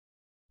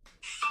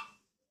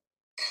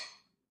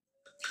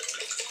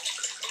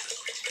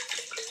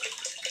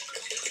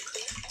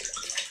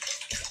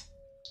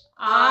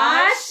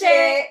Aw,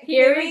 shit.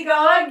 Here we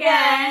go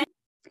again.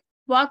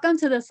 Welcome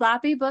to the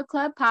Sloppy Book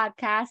Club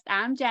podcast.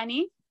 I'm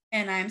Jenny.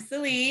 And I'm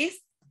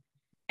Celeste.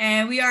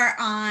 And we are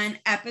on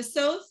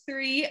episode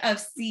 3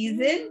 of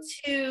season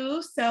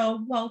 2.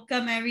 So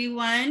welcome,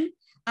 everyone.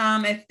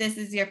 If this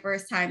is your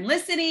first time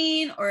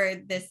listening or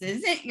this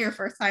isn't your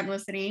first time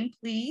listening,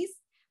 please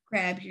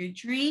grab your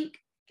drink,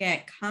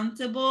 get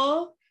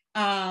comfortable.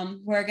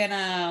 We're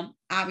gonna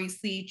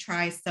obviously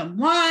try some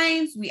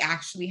wines. We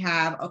actually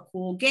have a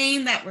cool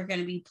game that we're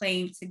gonna be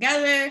playing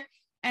together,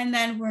 and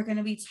then we're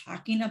gonna be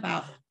talking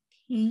about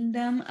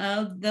Kingdom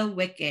of the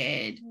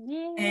Wicked.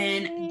 Yay.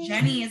 And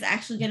Jenny is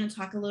actually gonna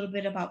talk a little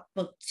bit about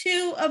book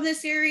 2 of the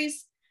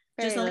series,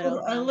 just a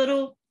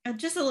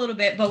little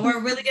bit, but we're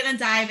really gonna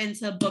dive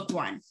into book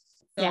 1.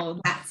 So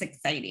That's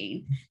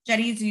exciting.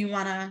 Jenny, do you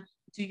wanna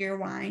do your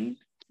wine?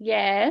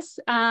 Yes.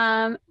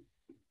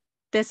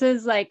 This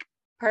is like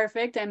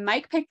perfect, and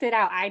Mike picked it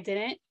out. I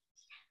didn't,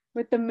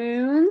 with the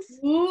moons.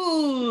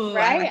 Ooh,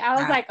 right? I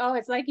was like, oh,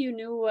 it's like you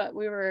knew what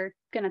we were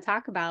gonna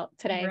talk about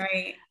today.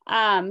 Right.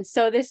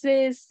 So this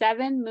is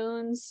 7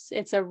 Moons.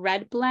 It's a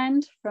red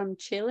blend from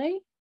Chile.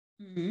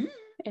 Mm-hmm.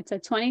 It's a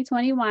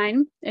 2020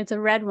 wine. It's a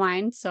red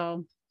wine,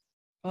 so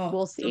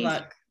we'll see. Good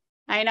luck.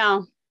 I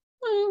know.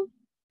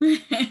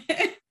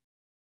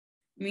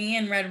 Me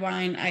and red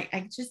wine,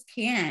 I just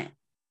can't.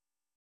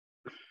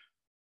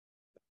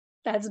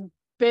 That's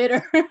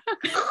bitter.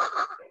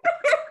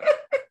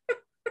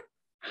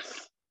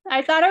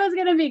 I thought it was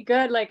gonna be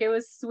good. Like, it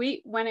was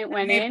sweet when it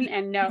went in,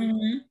 and no,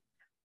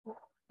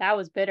 that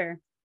was bitter.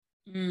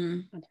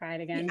 I'll try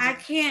it again. I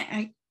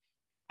can't.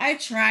 I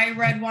try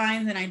red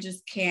wines and I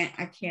just can't.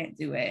 I can't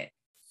do it.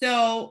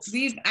 So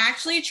we've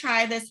actually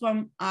tried this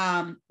one,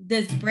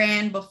 this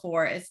brand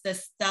before. It's the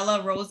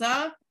Stella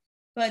Rosa,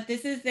 but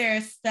this is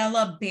their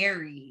Stella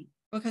Berry,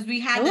 because we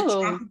had the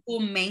tropical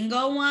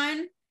mango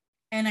one.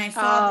 And I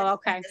saw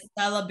the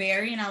Stella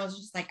Berry, and I was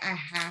just like, I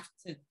have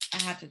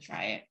to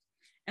try it.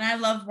 And I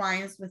love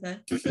wines with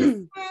a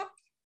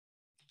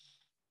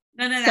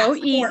none of that. So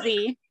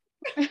easy.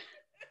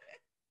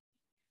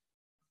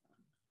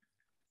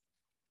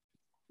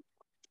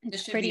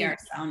 This should be our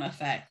sound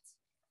effect.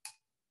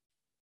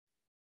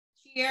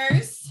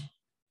 Cheers.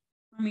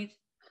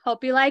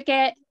 Hope you like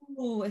it.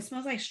 Oh, it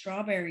smells like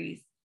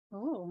strawberries.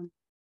 Oh.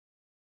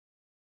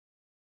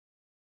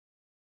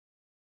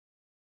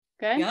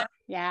 Good? Yep.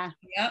 Yeah.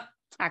 Yep.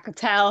 I could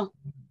tell.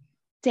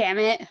 Damn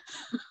it.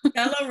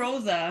 Stella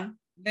Rosa.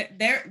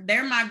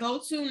 They're my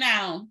go-to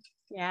now.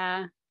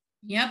 Yeah.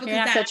 Yeah, because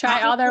you have to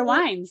try all their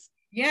wines.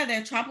 Yeah,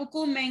 their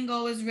tropical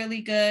mango is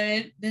really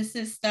good. This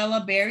is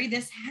Stella Berry.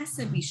 This has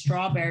to be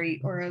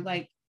strawberry or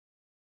like.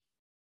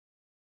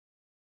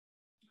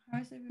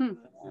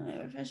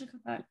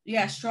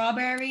 Yeah,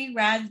 strawberry,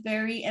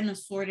 raspberry, and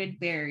assorted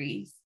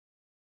berries.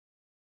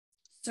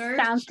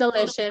 Sounds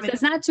delicious.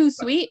 It's not too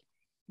sweet.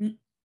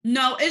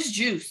 No, it's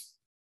juice.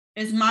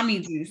 It's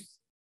mommy juice.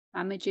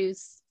 Mommy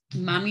juice.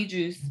 Mommy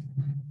juice.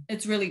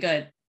 It's really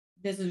good.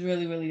 This is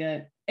really, really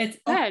good. It's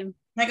good.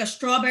 Like a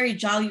strawberry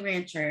Jolly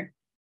Rancher.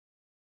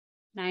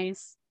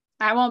 Nice.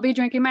 I won't be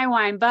drinking my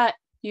wine, but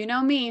you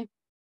know me.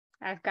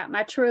 I've got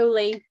my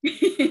Truly.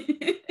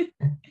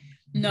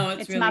 No,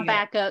 it's really my good.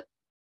 backup.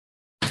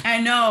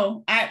 I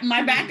know.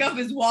 My backup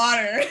is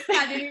water.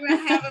 I didn't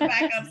even have a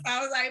backup. So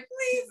I was like,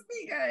 please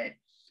be good.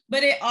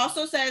 But it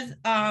also says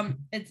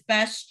it's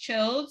best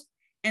chilled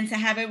and to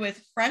have it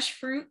with fresh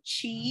fruit,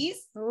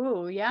 cheese.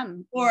 Ooh,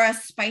 yum. Or a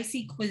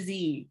spicy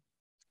cuisine.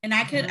 And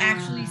I could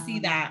actually see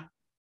that.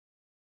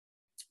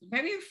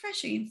 Very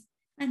refreshing.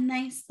 A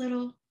nice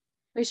little.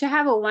 We should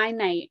have a wine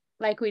night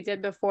like we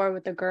did before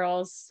with the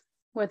girls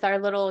with our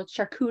little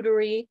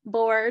charcuterie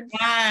boards.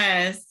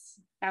 Yes,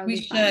 we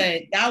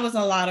should. That was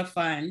a lot of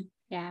fun.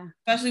 Yeah.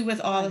 Especially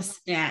with all the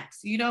snacks.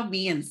 You know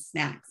me and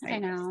snacks. I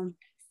know.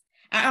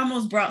 I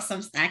almost brought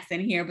some snacks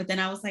in here, but then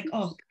I was like,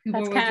 oh,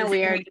 people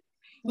weird.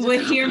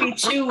 Would hear me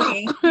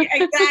chewing. Yeah,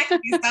 exactly.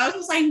 So I was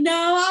just like,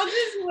 no, I'll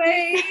just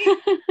wait.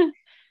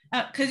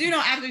 Because,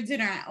 after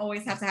dinner, I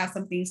always have to have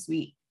something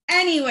sweet.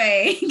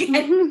 Anyway,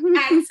 get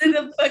back to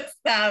the book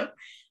stuff.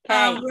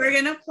 We're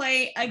going to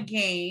play a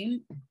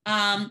game.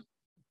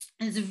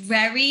 It's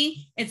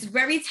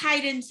very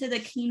tied into the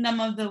Kingdom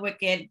of the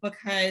Wicked,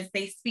 because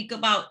they speak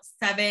about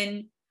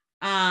 7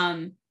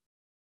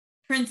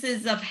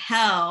 princes of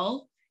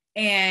hell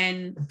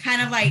and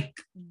kind of like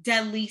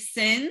deadly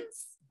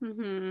sins.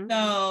 Mm-hmm.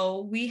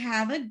 So we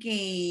have a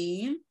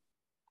game.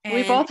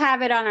 We both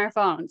have it on our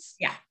phones.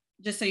 Yeah,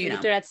 just so you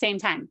know. Do it at the same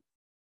time.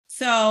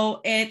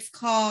 So it's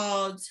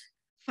called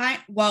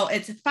Find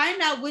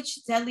Out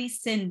Which Deadly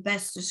Sin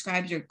Best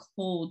Describes Your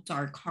Cold,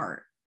 Dark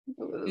Heart.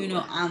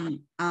 Ooh.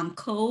 I'm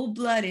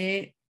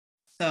cold-blooded.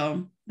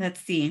 So let's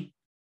see.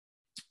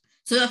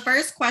 So the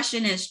first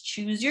question is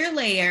choose your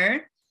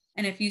layer.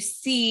 And if you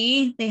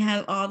see, they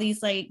have all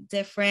these like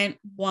different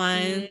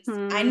ones.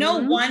 Mm-hmm. I know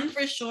one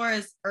for sure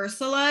is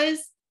Ursula's.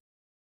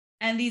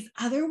 And these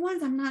other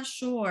ones, I'm not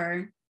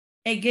sure.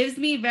 It gives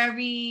me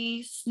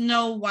very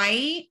Snow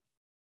White.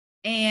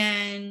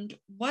 And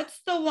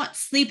what's the one?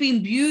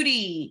 Sleeping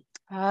Beauty.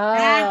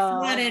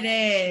 That's what Oh, it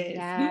is.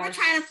 We were yes.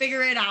 trying to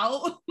figure it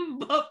out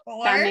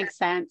before. That makes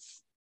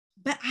sense.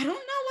 But I don't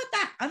know what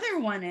that other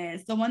one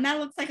is. The one that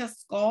looks like a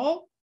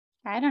skull.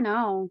 I don't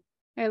know.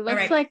 It All looks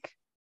right. like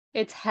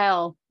it's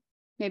hell.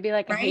 Maybe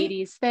like a Right?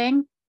 Hades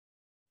thing.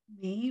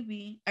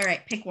 Maybe. All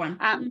right, pick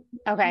one.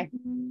 Okay.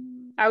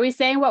 Are we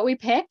saying what we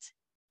picked?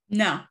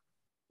 No,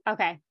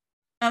 Okay.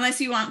 unless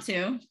you want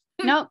to.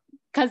 Nope.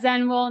 Because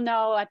then we'll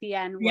know at the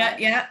end what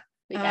Yeah.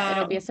 we get.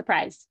 It'll be a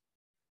surprise.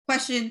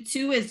 Question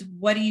 2 is,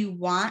 what do you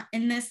want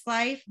in this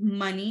life?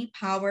 Money,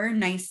 power,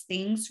 nice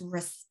things,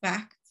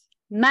 respect.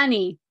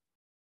 Money.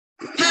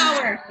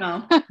 Power.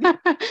 No.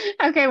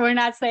 Okay, we're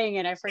not saying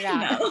it. I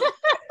forgot. No.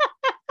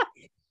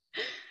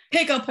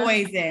 Pick a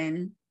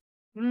poison.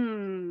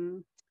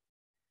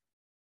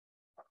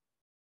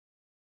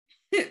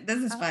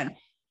 This is fun.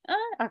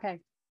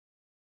 Okay.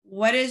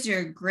 What is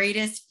your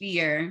greatest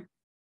fear?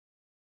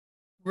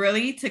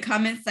 Really? To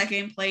come in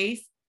second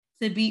place?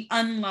 To be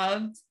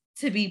unloved?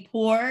 To be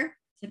poor?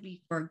 To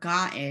be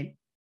forgotten?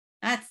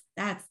 That's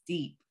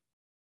deep.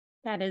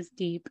 That is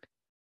deep.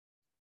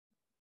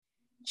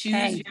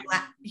 Choose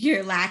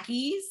your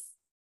lackeys.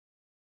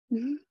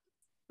 Who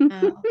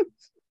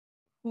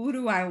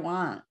do I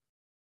want?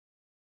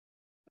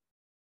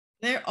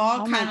 They're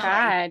all kind of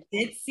like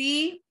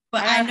ditzy,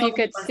 but I don't know if you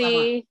could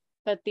see,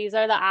 but these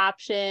are the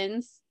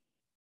options.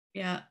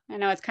 Yeah. I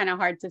know it's kind of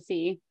hard to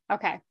see.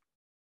 Okay.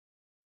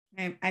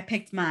 I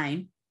picked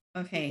mine.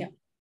 Okay.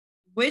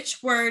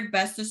 Which word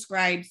best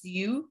describes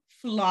you?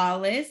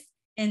 Flawless,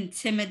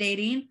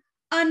 intimidating,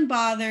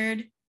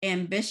 unbothered,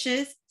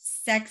 ambitious,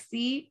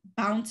 sexy,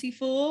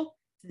 bountiful,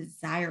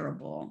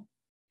 desirable.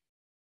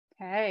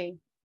 Okay.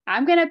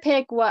 I'm going to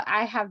pick what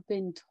I have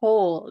been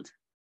told.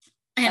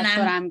 And that's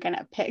what I'm going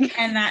to pick.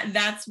 And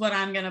that's what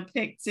I'm going to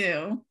pick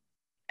too.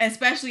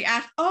 Especially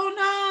after, oh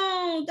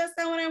no, that's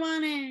not what I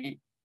wanted.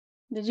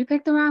 Did you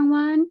pick the wrong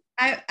one?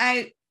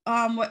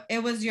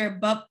 It was your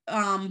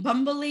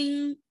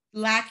bumbling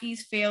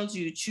lackeys failed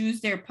you. Choose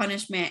their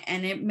punishment,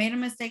 and it made a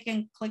mistake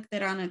and clicked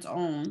it on its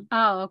own.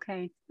 Oh,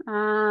 okay.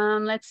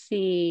 Let's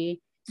see.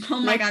 Oh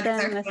my God,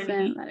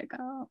 listen, let it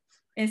go.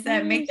 It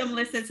said, make them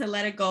listen to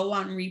Let It Go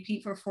on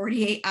repeat for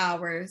 48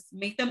 hours.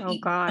 Make them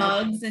eat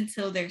bugs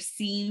until their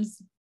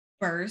seams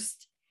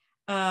burst.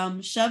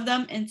 Shove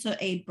them into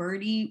a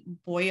birdie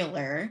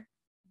boiler.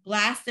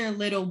 Blast their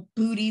little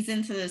booties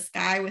into the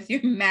sky with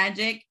your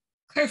magic.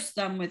 Curse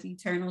them with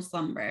eternal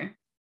slumber.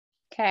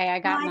 Okay, I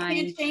got mine. I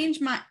can't change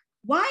my.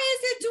 Why is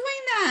it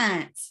doing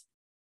that?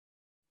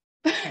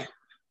 Okay.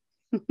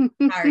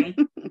 Sorry.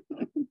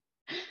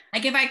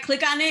 Like if I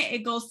click on it,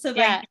 it goes to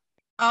like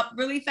up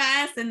really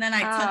fast, and then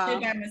I touch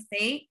it by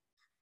mistake.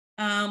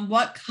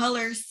 What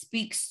color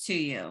speaks to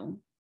you?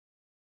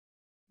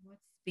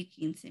 What's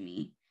speaking to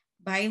me?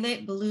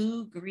 Violet,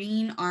 blue,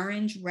 green,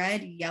 orange,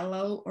 red,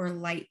 yellow, or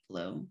light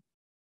blue?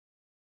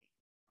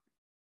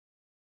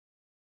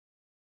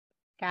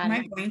 Am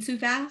I going too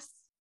fast?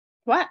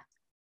 What?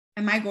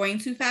 Am I going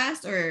too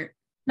fast or?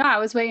 No, I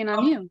was waiting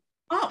on you.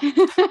 Oh.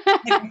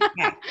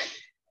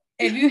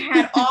 If you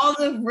had all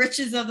the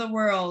riches of the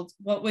world,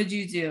 what would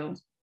you do?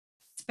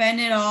 Spend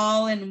it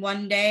all in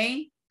one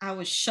day? I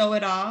would show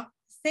it off.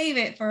 Save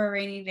it for a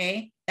rainy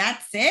day.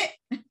 That's it.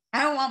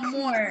 I want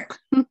more.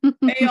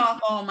 Pay off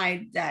all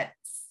my debts.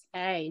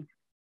 Hey.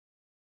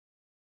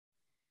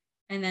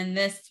 And then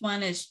this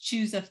one is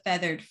choose a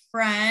feathered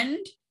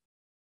friend.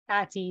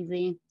 That's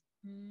easy.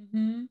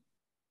 Mm-hmm.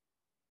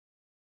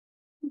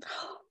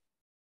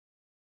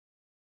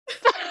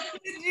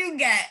 What did you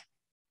get?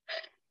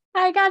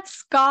 I got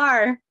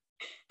Scar.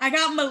 I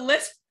got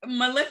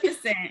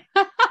Maleficent.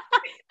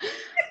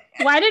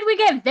 Why did we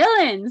get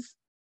villains?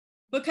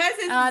 Because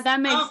it's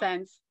that makes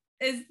sense.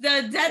 It's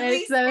the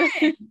deadly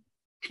sin.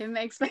 It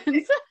makes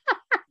sense.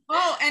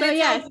 Oh, and so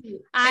yes,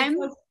 I'm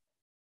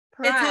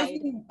Pride.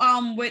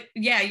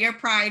 You're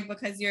Pride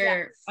because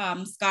you're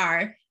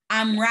Scar.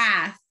 I'm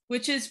Wrath,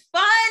 which is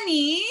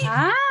funny.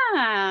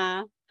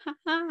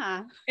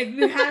 If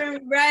you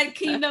hadn't read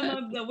Kingdom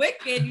of the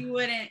Wicked, you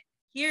wouldn't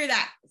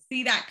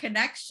see that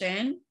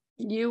connection.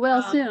 You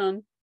will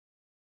soon.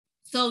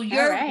 So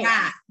you're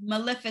Wrath,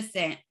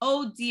 Maleficent.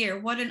 Oh dear,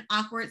 what an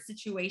awkward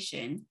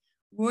situation.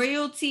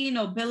 Royalty,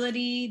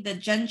 nobility, the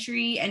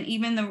gentry, and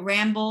even the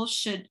Rambles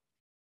should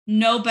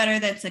know better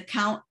than to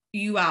count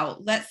you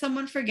out. Let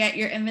someone forget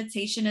your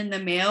invitation in the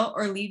mail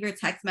or leave your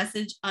text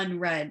message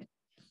unread.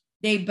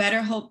 They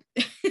better hope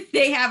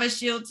they have a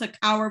shield to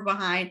cower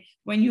behind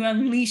when you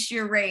unleash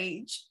your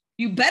rage.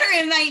 You better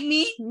invite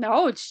me.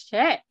 No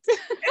shit.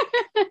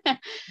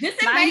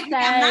 Just invite me.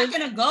 I'm not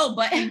gonna go,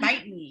 but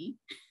invite me.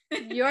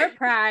 Your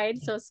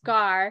Pride, so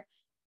Scar.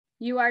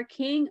 You are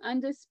king,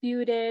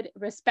 undisputed,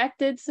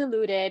 respected,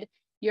 saluted.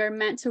 You're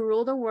meant to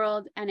rule the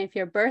world, and if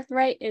your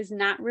birthright is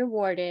not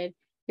rewarded,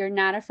 you're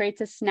not afraid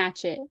to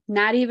snatch it.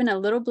 Not even a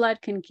little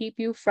blood can keep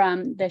you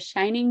from the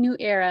shining new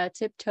era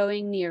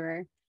tiptoeing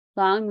nearer.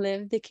 Long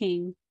live the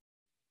king.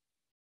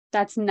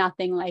 That's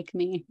nothing like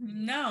me.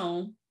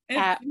 No.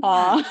 At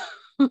all.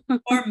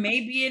 Or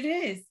maybe it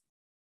is.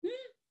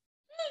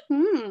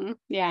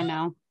 Yeah,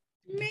 no.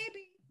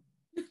 Maybe.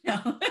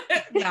 No,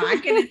 no, I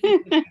couldn't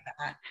do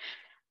that.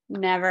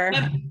 Never.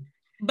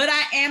 But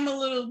I am a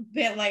little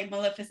bit like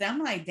Maleficent.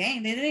 I'm like,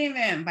 dang, they didn't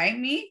even invite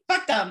me.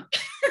 Fuck them.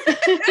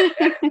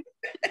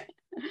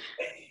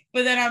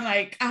 But then I'm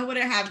like, I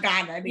wouldn't have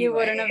gone anyway. You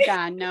wouldn't have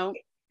gone. No.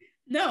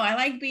 No, I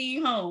like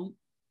being home.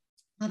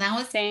 Well, that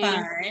was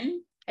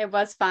fun. It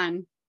was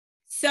fun.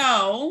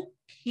 So,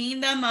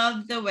 Kingdom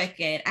of the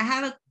Wicked. I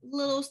have a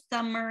little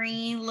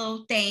summary,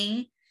 little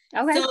thing.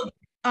 Okay. So,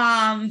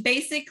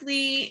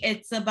 basically,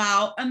 it's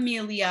about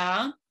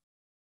Amelia,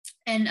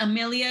 and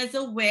Amelia is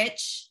a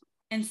witch,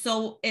 and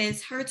so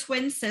is her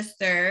twin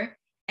sister,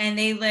 and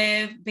they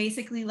live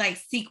basically like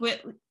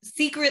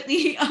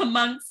secretly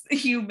amongst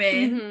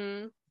humans.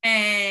 Mm-hmm.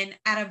 And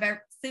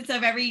since a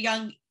very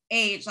young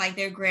age, like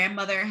their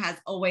grandmother has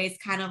always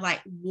kind of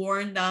like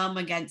warned them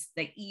against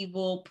the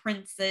evil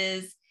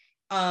princes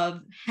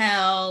of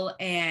hell.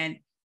 And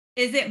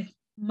is it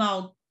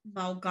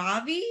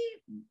Malgavi?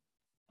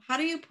 How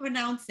do you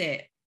pronounce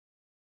it?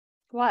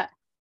 What?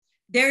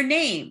 Their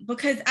name,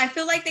 because I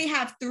feel like they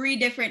have 3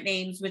 different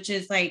names, which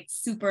is like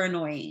super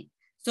annoying.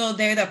 So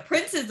they're the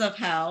princes of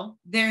hell,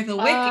 they're the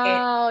wicked,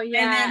 yeah, and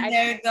then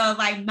they're the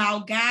like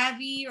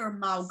Malgavi or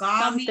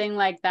Malgavi. Something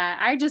like that.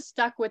 I just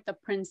stuck with the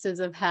princes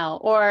of hell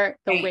or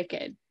the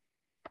wicked.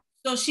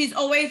 So she's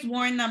always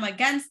warned them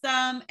against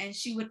them, and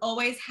she would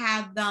always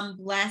have them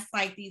bless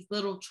like these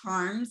little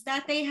charms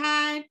that they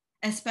had,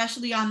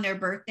 especially on their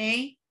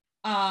birthday.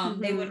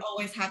 They would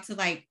always have to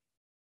like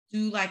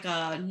do like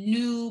a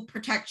new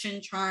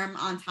protection charm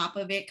on top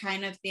of it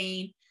kind of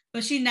thing.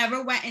 But she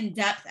never went in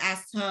depth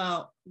as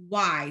to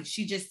why.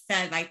 She just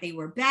said like they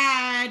were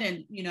bad,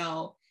 and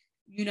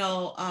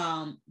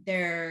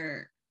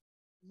they're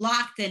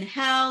locked in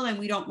hell, and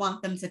we don't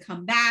want them to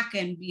come back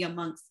and be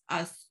amongst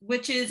us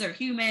witches or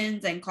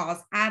humans and cause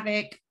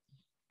havoc.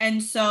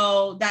 And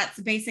so that's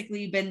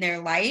basically been their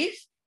life.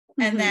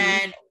 And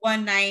then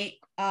one night,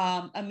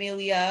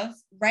 Amelia,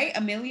 right?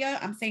 Amelia,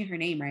 I'm saying her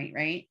name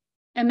right?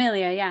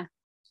 Amelia, yeah.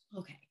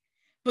 Okay.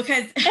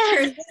 Because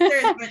her sister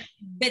is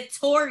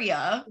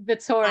Victoria.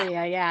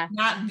 Yeah.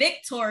 Not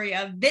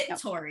Victoria,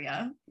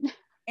 Victoria. Nope.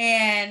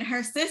 And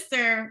her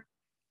sister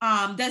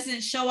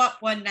doesn't show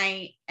up one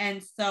night.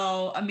 And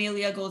so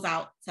Amelia goes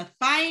out to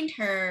find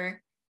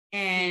her.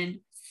 And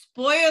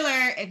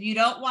spoiler, if you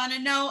don't want to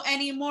know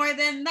any more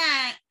than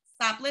that,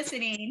 stop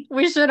listening.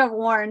 We should have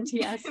warned,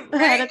 yes.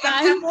 Right?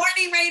 I'm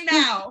warning right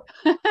now.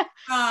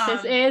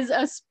 This is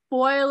a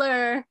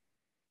spoiler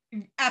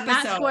episode.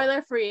 Not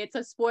spoiler free. It's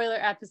a spoiler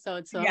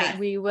episode. So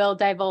we will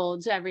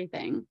divulge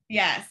everything.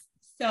 Yes.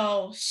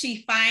 So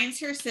she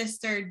finds her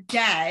sister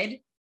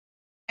dead,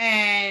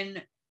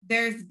 and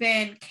there's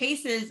been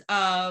cases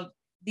of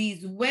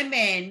these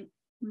women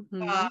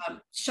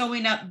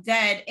showing up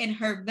dead in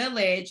her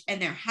village,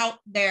 and their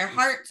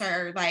hearts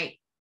are like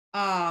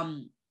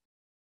clawed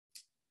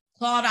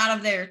out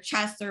of their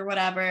chest or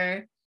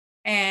whatever.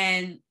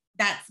 And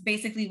that's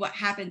basically what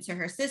happened to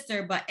her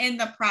sister. But in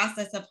the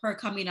process of her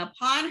coming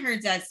upon her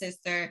dead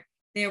sister,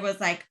 there was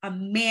like a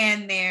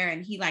man there,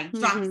 and he like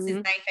drops his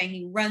knife and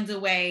he runs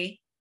away.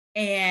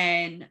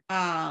 And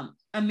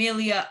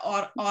Amelia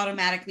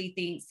automatically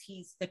thinks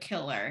he's the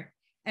killer.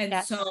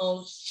 And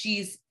so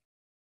she's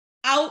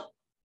out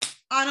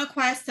on a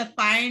quest to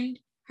find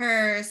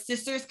her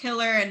sister's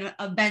killer and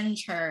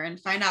avenge her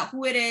and find out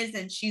who it is.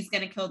 And she's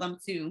going to kill them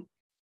too.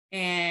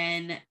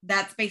 And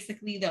that's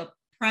basically the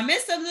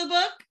premise of the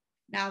book.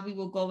 Now we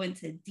will go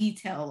into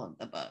detail of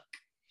the book.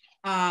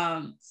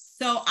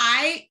 So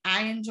I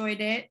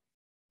enjoyed it.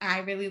 I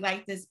really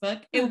liked this book.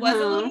 It was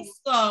a little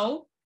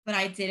slow, but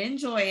I did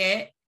enjoy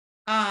it.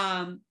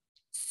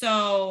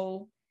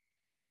 So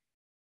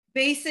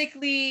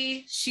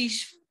basically she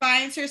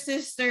finds her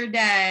sister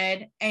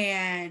dead,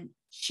 and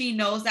she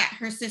knows that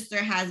her sister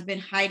has been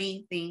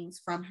hiding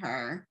things from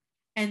her.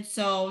 And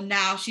so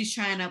now she's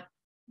trying to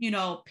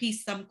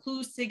piece some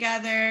clues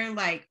together,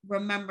 like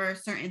remember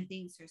certain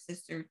things her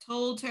sister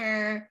told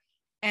her.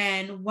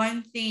 And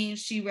one thing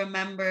she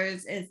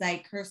remembers is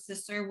like her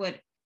sister would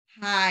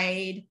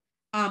hide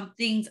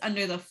things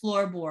under the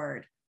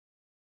floorboard.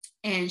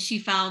 And she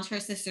found her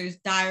sister's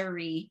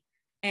diary.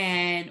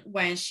 And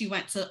when she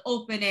went to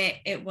open it,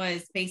 it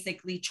was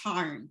basically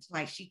charmed,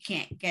 like she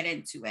can't get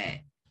into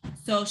it.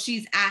 So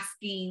she's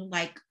asking,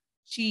 like,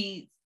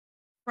 she's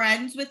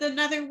friends with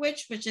another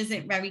witch, which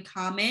isn't very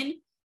common,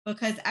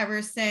 because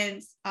ever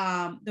since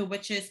the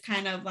witches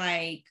kind of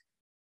like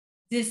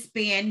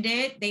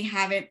disbanded, they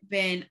haven't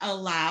been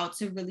allowed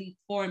to really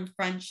form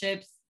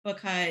friendships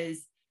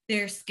because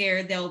they're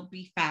scared they'll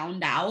be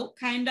found out,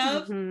 kind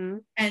of.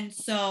 And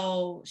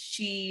so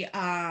she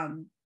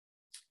goes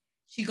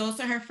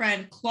to her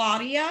friend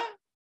Claudia.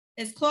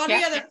 Is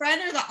Claudia the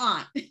friend or the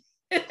aunt?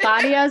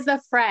 Claudia's the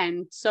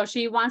friend, so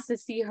she wants to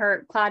see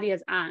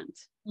Claudia's aunt.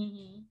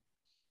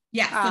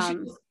 Yeah, so she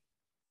goes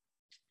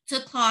to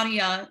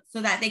Claudia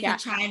so that they can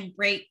try and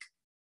break,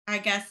 I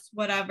guess,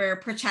 whatever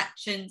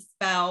protection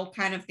spell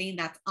kind of thing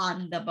that's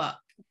on the book.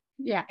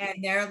 Yeah.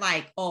 And they're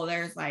like, oh,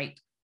 there's like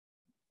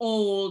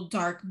old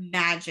dark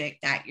magic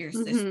that your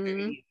sister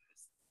used.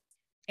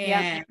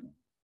 And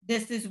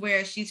this is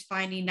where she's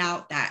finding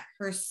out that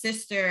her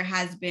sister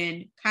has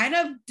been kind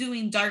of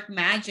doing dark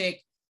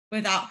magic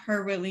without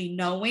her really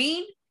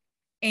knowing.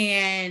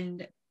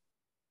 And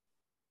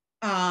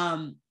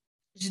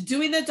she's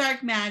doing the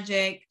dark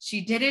magic.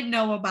 She didn't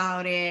know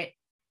about it.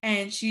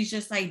 And she's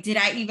just like, did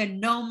I even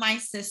know my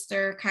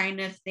sister,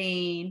 kind of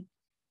thing.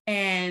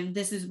 And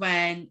this is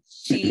when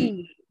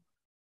she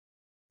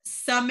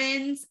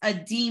summons a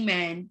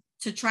demon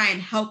to try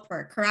and help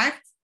her,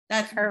 correct?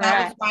 That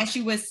was why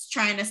she was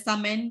trying to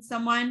summon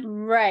someone.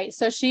 Right.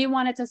 So she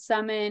wanted to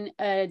summon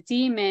a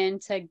demon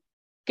to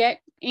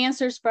get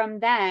answers from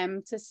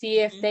them to see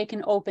if they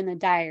can open the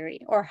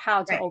diary, or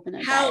how to open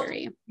the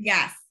diary.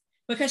 Yes.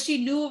 Because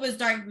she knew it was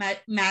dark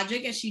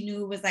magic, and she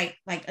knew it was like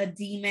a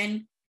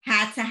demon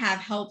had to have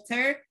helped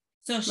her.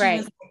 So she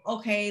was like,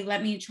 okay,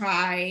 let me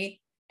try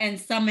and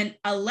summon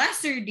a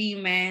lesser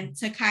demon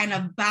to kind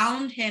of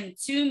bound him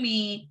to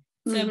me,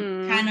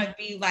 to kind of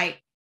be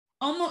like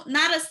almost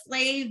not a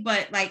slave,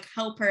 but like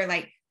help her.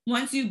 Like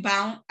once you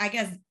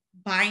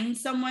bind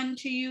someone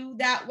to you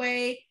that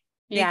way,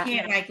 they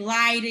can't like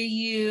lie to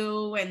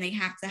you, and they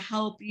have to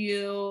help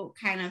you,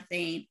 kind of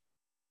thing.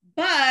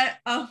 But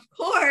of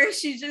course,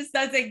 she just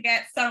doesn't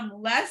get some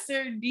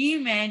lesser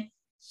demon.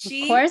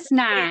 Of course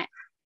not.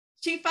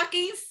 She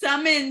fucking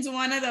summons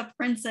one of the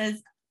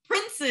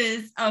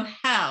princes of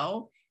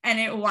hell, and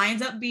it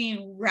winds up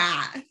being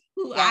Wrath,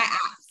 who I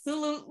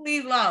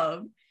absolutely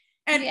love.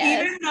 And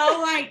even though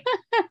like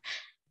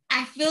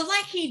I feel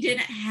like he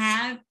didn't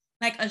have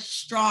like a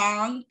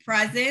strong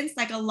presence,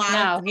 like a lot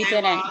of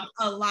dialogue,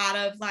 a lot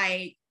of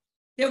like,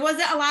 there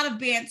wasn't a lot of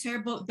banter,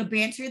 but the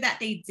banter that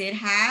they did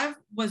have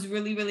was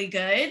really, really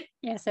good.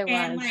 Yes, it was.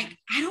 And like,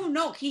 I don't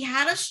know, he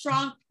had a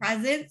strong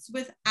presence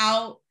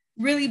without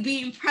really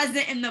being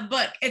present in the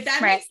book, if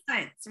that makes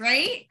sense,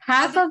 right?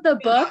 Half of the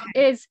book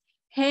is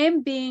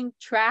him being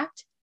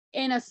trapped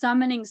in a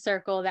summoning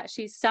circle that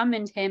she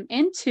summoned him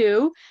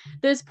into.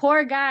 This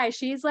poor guy,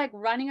 she's like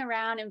running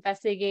around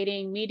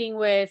investigating, meeting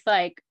with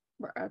like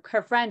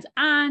her friend's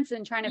aunts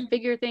and trying to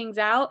figure things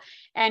out,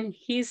 and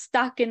he's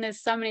stuck in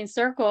this summoning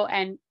circle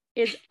and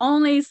is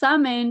only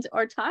summoned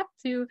or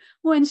talked to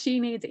when she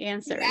needs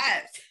answers.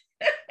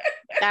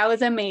 That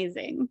was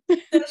amazing.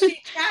 So she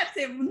traps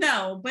him.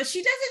 No, but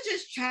she doesn't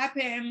just trap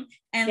him,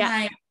 and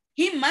like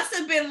he must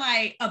have been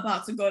like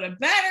about to go to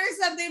bed or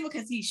something,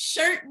 because he's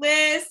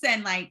shirtless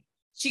and like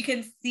she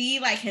can see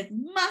like his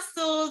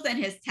muscles and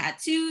his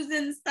tattoos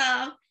and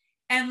stuff.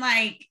 And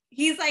like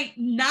he's like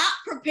not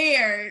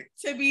prepared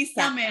to be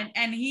summoned,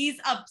 and he's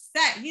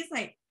upset. He's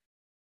like,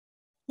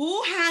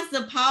 who has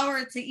the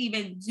power to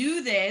even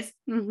do this?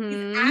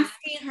 He's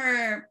asking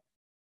her,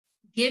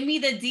 give me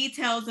the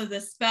details of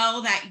the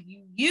spell that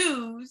you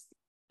use,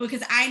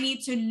 because I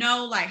need to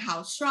know like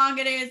how strong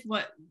it is,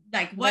 what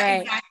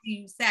exactly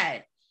you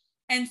said.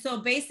 And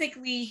so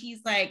basically he's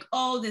like,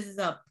 oh, this is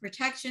a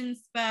protection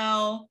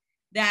spell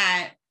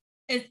that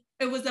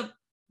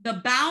the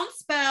bound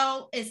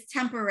spell is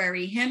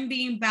temporary. Him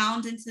being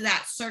bound into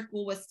that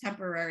circle was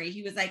temporary.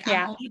 He was like,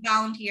 I'm only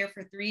bound here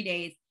for 3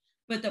 days.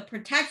 But the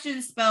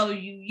protection spell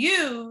you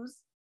use,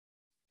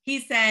 he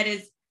said,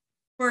 is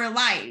for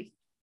life.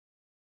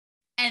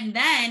 And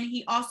then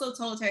he also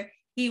told her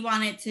he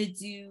wanted to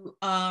do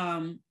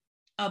a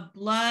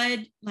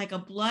blood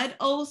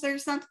oath or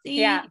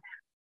something.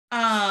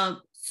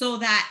 So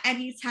that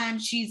anytime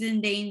she's in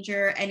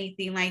danger,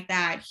 anything like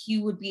that, he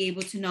would be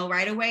able to know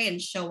right away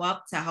and show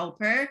up to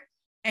help her.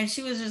 And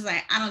she was just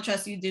like, I don't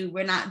trust you, dude.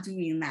 We're not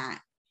doing that.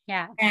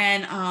 Yeah.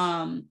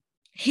 And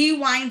he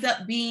winds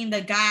up being the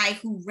guy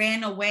who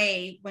ran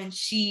away when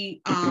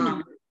she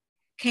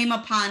came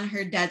upon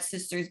her dead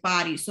sister's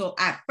body. So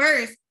at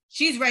first,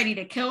 she's ready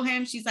to kill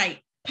him. She's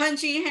like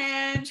punching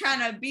him,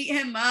 trying to beat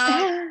him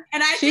up.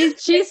 And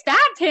she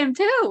stabbed him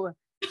too.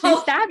 She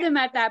stabbed him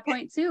at that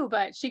point too,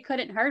 but she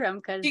couldn't hurt him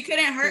because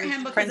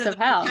of the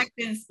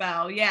protection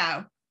spell.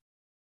 Yeah.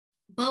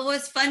 But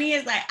what's funny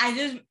is like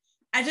I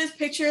just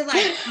picture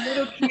like a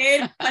little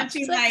kid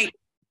punching like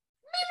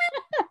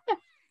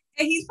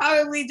and he's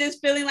probably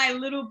just feeling like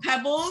little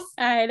pebbles.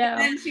 I know. And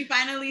then she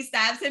finally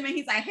stabs him and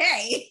he's like,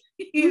 hey,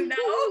 you know,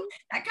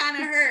 that kind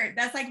of hurt.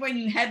 That's like when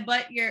you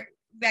headbutt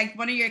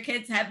one of your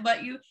kids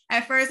headbutt you.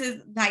 At first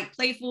it's like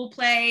playful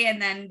play,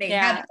 and then they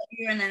headbutt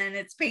you, and then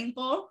it's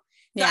painful.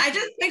 So I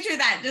just picture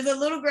that, just a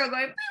little girl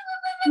going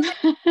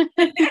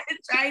and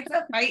trying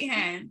to fight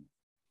him.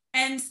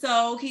 And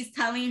so he's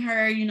telling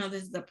her, you know,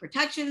 this is a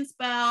protection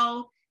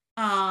spell.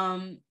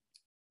 I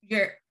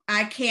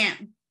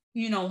can't,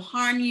 you know,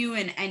 harm you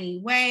in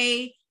any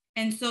way.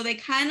 And so they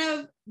kind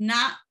of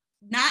not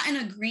in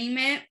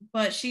agreement,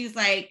 but she's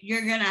like,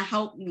 you're gonna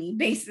help me,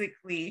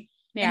 basically.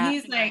 Yeah. And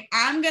he's like,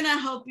 I'm gonna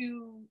help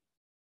you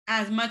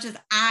as much as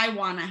I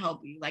want to help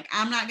you. Like,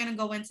 I'm not gonna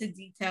go into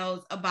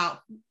details about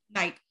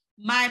like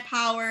my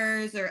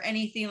powers or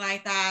anything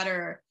like that,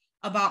 or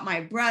about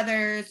my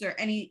brothers or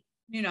any,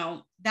 you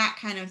know, that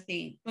kind of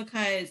thing.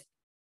 Because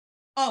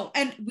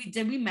and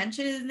we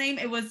mention his name?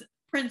 It was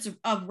Prince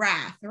of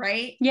Wrath,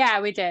 right? Yeah,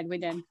 we did.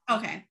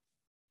 Okay.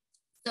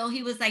 So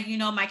he was like,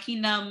 my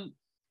kingdom,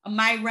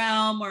 my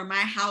realm, or my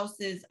house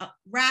is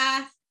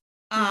wrath.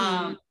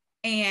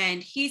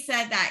 And he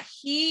said that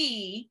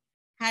he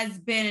has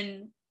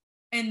been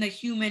in the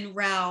human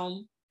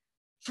realm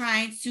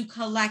trying to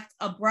collect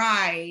a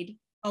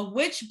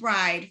witch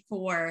bride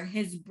for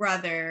his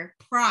brother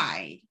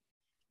Pride,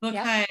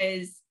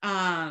 because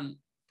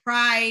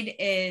Pride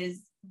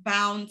is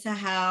bound to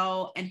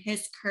hell, and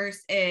his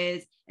curse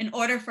is, in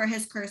order for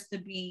his curse to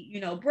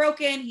be,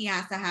 broken, he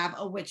has to have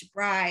a witch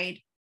bride,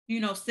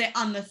 sit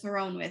on the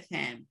throne with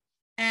him.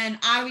 And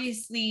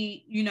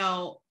obviously,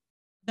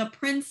 the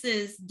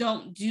princes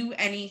don't do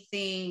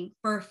anything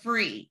for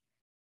free.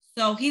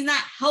 So he's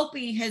not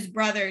helping his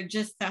brother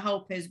just to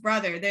help his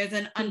brother. There's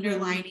an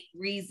underlying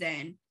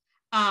reason.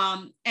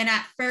 And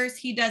at first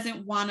he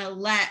doesn't want to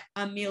let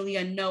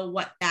Amelia know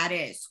what that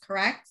is,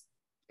 correct?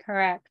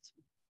 Correct.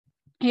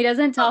 He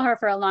doesn't tell her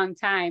for a long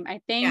time.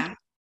 I think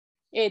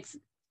it's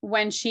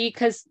when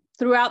because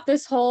throughout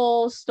this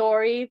whole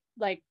story,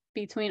 like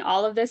between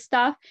all of this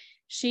stuff,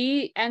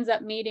 she ends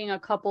up meeting a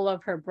couple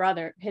of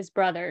his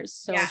brothers.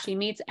 So she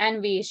meets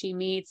Envy, she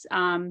meets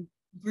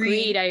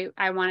Greed,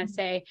 I want to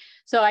say.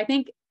 So I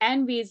think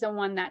Envy is the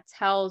one that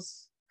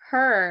tells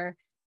her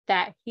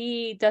that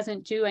he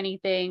doesn't do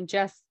anything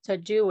just to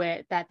do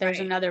it, that there's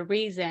another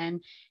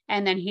reason.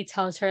 And then he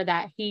tells her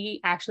that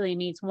he actually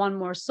needs one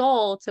more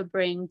soul to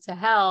bring to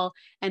hell,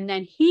 and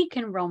then he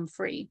can roam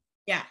free.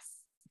 Yes.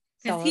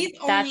 So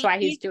that's why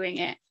he's doing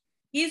it.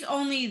 He's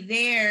only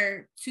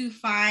there to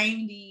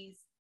find these,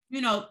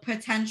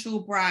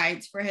 potential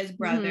brides for his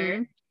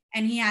brother.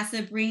 And he has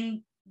to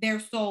bring their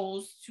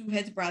souls to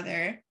his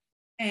brother.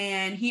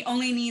 And he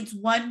only needs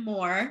one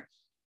more.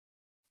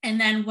 And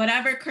then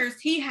whatever curse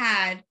he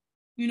had,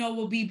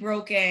 will be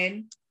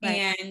broken.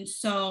 And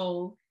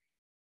so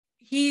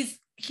he's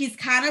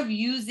kind of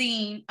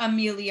using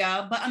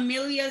Amelia, but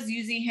Amelia's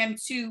using him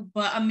too,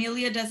 but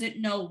Amelia doesn't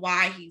know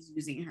why he's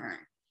using her.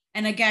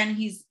 And again,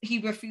 he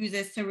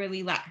refuses to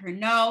really let her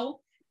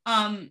know.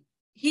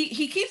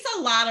 He keeps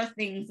a lot of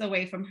things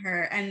away from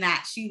her, and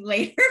that she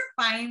later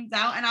finds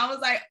out. And I was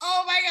like,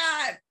 oh my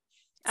God.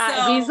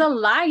 So, he's a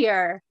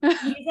liar.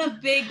 He's a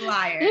big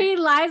liar. He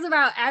lies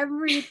about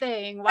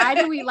everything. Why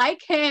do we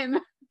like him?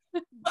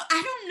 But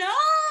I don't know.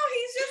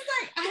 He's just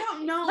like, I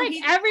don't know. Like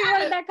every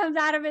word that comes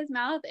out of his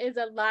mouth is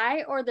a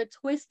lie or the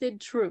twisted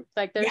truth.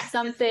 Like there's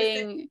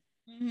something.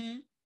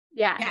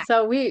 Yeah.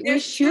 So we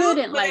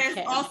shouldn't like him.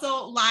 There's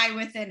also lie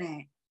within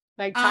it.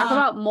 Like talk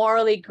about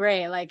morally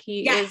gray. Like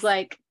he is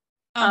like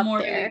up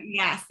there.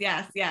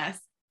 Yes.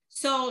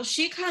 So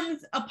she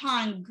comes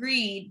upon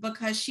Greed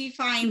because she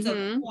finds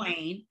a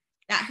coin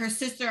that her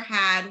sister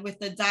had with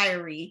the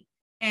diary,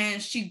 and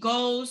she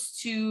goes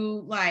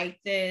to like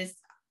this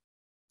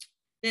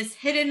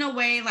hidden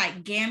away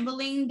like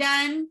gambling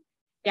den,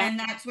 and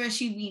that's where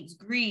she meets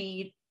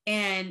Greed.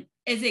 And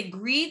is it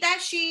Greed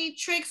that she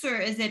tricks, or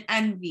is it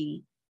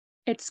Envy?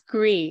 It's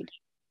Greed.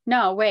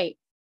 No, wait.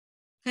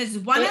 Because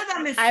one of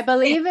them is, I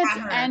believe it's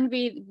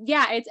Envy.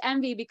 Yeah, it's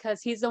Envy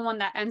because he's the one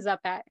that ends up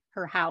at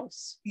her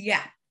house.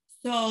 Yeah.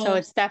 So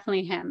it's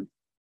definitely him.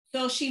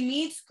 So she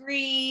meets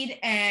Greed,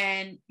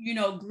 and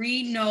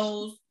Greed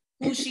knows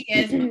who she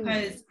is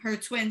because her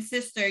twin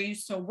sister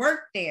used to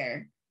work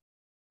there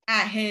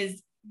at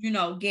his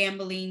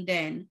gambling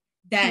den.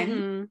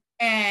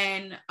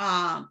 And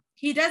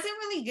he doesn't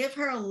really give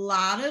her a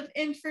lot of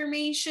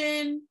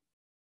information.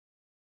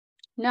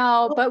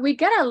 No, but we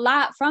get a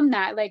lot from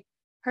that. Like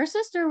her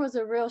sister was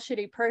a real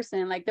shitty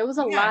person. Like there was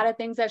a lot of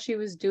things that she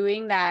was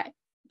doing that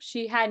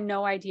she had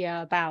no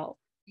idea about.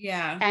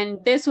 Yeah. And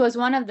this was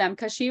one of them,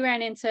 because she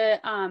ran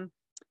into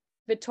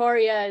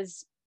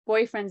Victoria's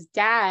boyfriend's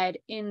dad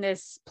in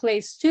this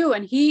place too,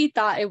 and he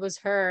thought it was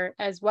her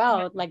as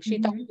well. Like she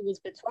thought it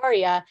was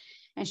Victoria,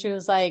 and she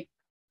was like,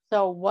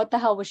 so what the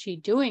hell was she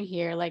doing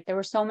here? Like there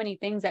were so many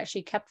things that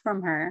she kept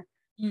from her,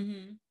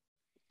 and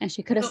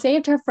she could have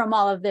saved her from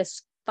all of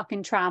this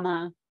fucking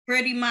trauma.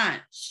 Pretty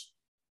much.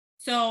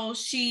 So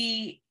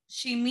she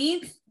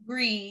meets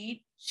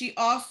Greed. She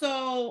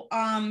also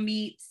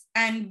meets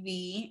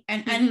Envy,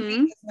 and Envy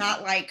does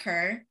not like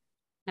her.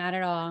 Not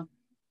at all.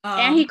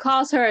 And he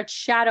calls her a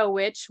shadow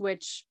witch,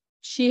 which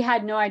she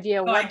had no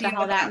idea what the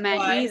hell that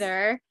meant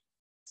either.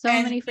 So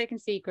many freaking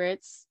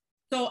secrets.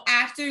 So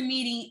after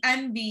meeting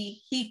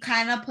Envy, he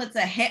kind of puts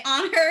a hit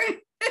on her.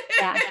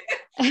 Yeah.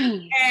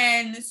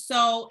 And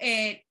so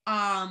it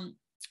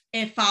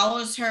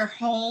follows her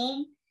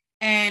home,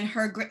 and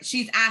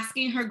she's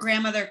asking her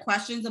grandmother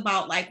questions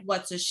about like,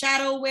 what's a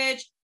shadow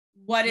witch?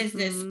 What is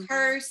this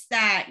curse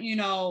that,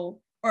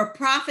 or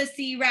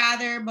prophecy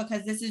rather,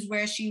 because this is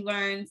where she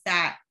learns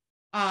that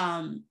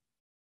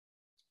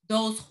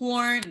those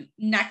horn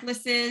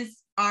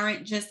necklaces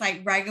aren't just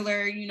like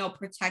regular,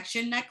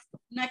 protection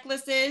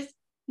necklaces,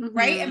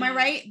 right? Am I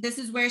right? This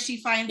is where she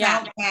finds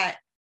out that,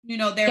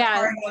 they're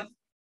part of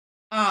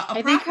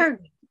I think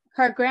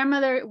her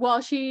grandmother,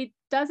 well, she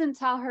doesn't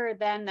tell her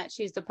then that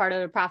she's the part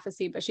of the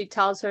prophecy, but she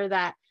tells her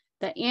that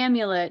the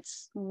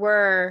amulets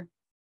were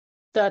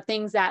the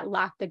things that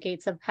lock the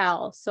gates of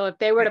hell. So if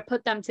they were to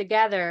put them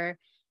together,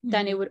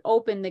 then it would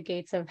open the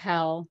gates of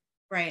hell.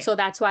 Right. So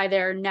that's why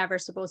they're never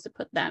supposed to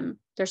put them,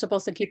 they're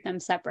supposed to keep them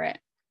separate.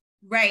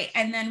 Right.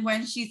 And then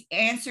when she's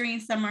answering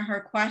some of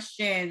her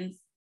questions,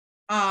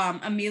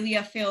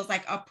 Amelia feels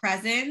like a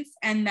presence,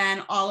 and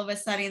then all of a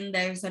sudden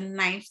there's a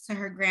knife to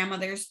her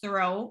grandmother's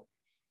throat.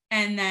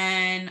 And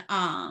then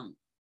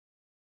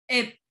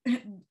it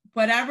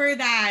whatever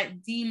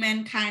that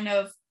demon kind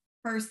of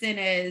person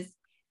is,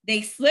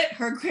 they slit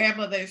her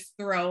grandmother's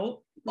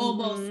throat,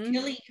 almost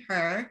killing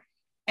her.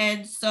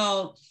 And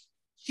so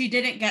she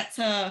didn't get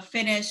to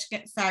finish.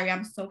 Sorry,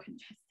 I'm so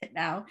congested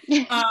now.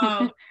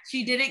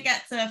 She didn't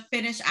get to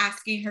finish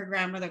asking her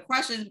grandmother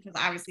questions because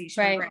obviously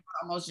her grandmother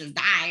almost just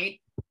died.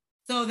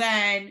 So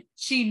then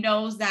she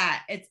knows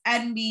that it's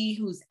Envy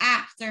who's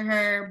after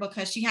her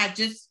because she had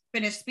just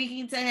finished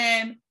speaking to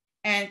him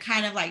and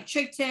kind of like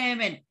tricked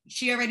him, and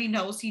she already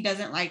knows he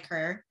doesn't like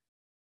her.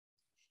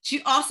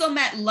 She also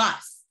met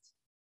Lust.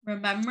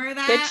 Remember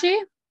that? Did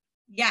she?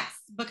 Yes,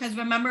 because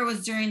remember it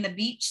was during the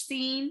beach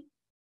scene.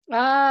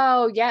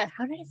 Oh, yeah.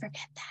 How did I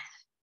forget that?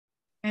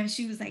 And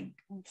she was like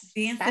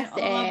dancing all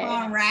up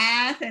on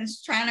Wrath and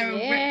trying to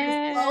rip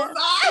his clothes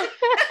off.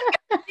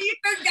 You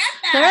forget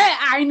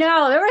that. I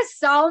know. There were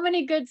so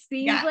many good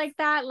scenes like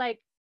that. Like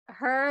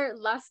her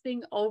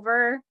lusting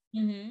over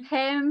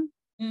him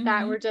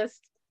that were just.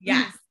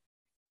 Yes.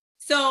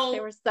 So they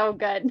were so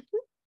good.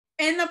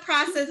 In the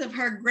process of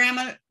her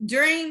grandma,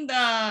 during the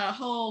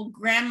whole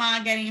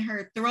grandma getting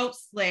her throat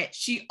slit,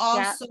 she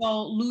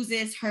also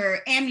loses her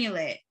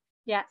amulet.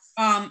 Yes.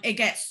 It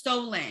gets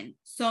stolen.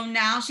 So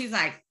now she's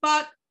like,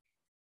 fuck,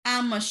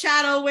 I'm a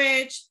shadow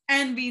witch.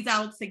 Envy's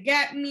out to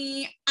get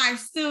me. I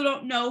still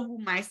don't know who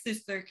my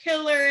sister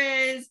killer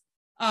is.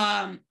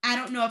 I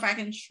don't know if I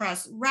can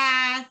trust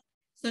Wrath.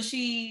 So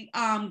she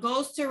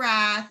goes to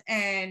Wrath,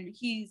 and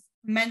he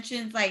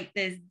mentions like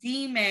this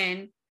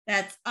demon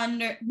that's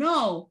under.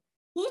 No,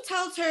 who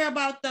tells her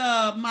about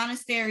the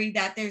monastery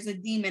that there's a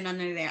demon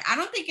under there? I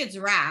don't think it's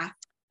Wrath.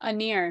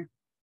 Anir.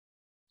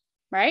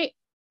 Right?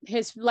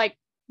 His like,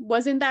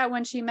 wasn't that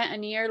when she met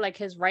Anir, like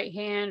his right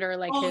hand or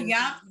like his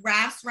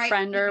Wrath's right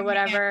friend or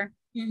whatever?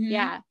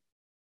 Yeah.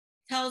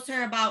 Tells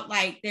her about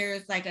like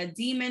there's like a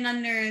demon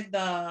under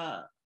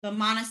the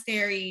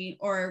monastery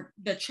or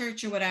the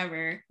church or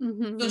whatever.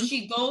 So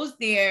she goes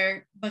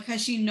there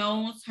because she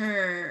knows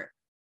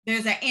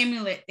there's an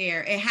amulet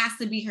there. It has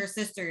to be her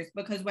sister's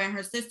because when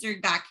her sister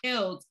got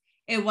killed,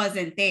 it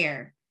wasn't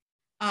there.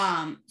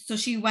 So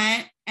she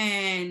went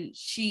and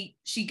she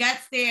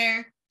gets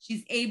there.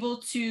 She's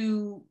able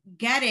to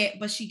get it,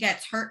 but she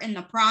gets hurt in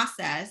the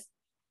process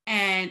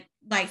and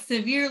like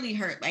severely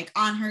hurt, like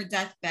on her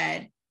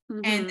deathbed.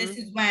 And this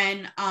is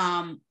when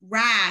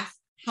Wrath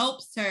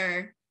helps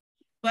her.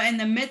 But in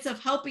the midst of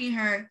helping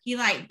her, he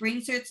like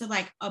brings her to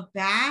like a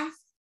bath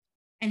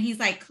and he's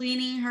like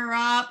cleaning her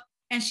up.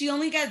 And she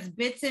only gets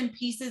bits and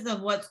pieces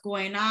of what's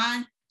going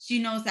on. She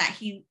knows that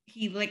he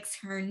licks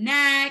her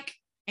neck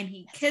and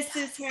he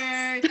kisses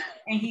her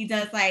and he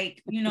does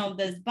like,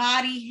 this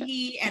body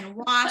heat and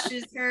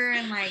washes her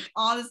and like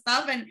all this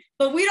stuff.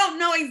 But we don't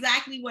know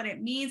exactly what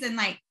it means. And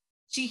like,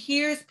 she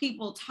hears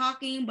people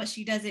talking, but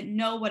she doesn't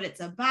know what it's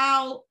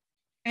about.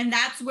 And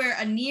that's where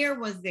Anir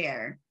was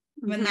there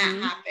when that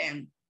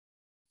happened.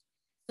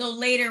 So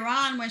later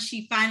on, when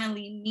she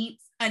finally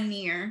meets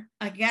Anir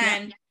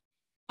again,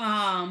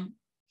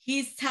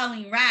 he's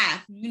telling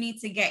Wrath, you need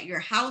to get your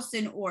house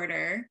in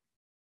order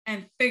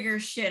and figure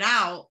shit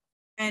out.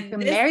 And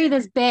marry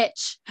this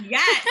bitch.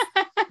 Yes.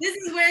 This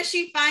is where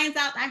she finds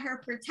out that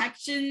her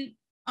protection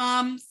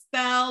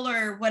spell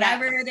or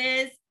whatever it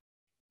is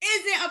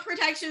isn't a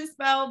protection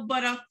spell,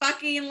 but a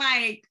fucking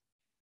like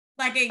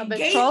a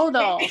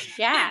betrothal.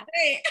 Yeah.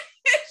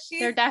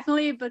 They're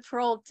definitely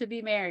betrothed to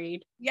be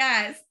married.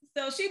 Yes.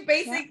 So she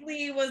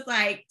basically was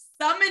like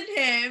summoned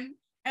him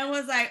and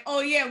was like,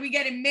 oh yeah, we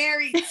getting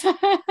married too.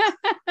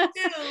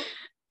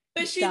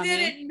 But she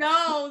didn't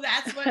know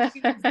that's what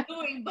she was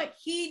doing, but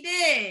he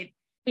did.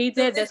 He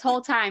did. This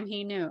whole time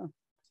he knew.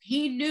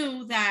 He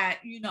knew that,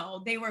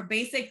 they were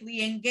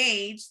basically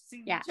engaged to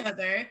each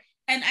other.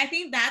 And I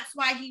think that's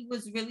why he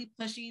was really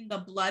pushing the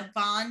blood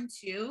bond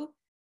too.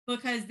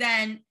 Because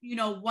then,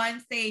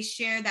 once they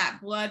share that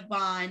blood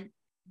bond,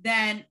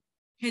 then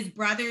his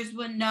brothers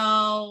would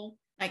know,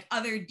 like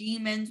other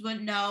demons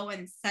would know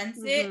and sense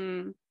it.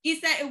 He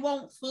said it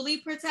won't fully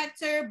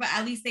protect her, but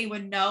at least they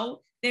would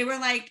know. They were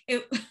like,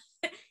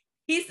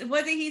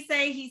 what did he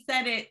say? He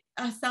said it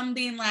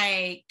something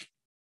like,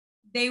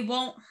 they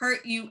won't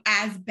hurt you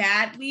as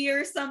badly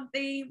or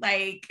something.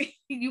 Like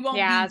you won't.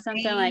 Yeah,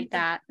 something like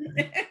that.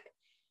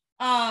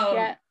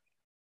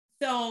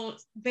 So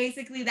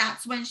basically,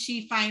 that's when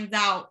she finds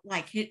out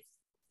like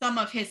some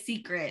of his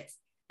secrets,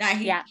 that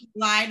he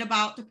lied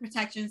about the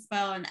protection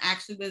spell and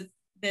actually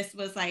this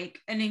was like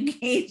an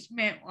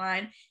engagement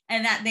one,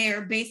 and that they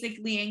are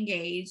basically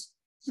engaged.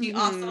 She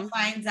also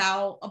finds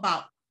out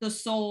about the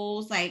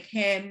souls, like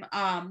him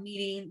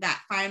meeting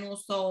that final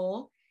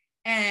soul.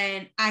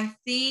 And I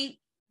think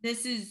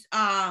this is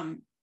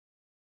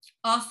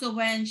also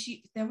when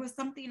there was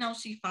something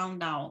else she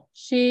found out.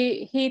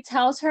 He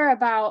tells her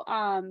about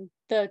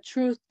the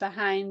truth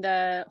behind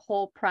the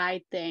whole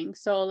pride thing.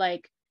 So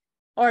like,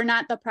 or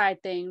not the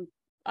pride thing,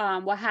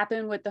 what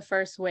happened with the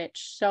first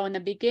witch. So in the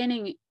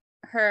beginning,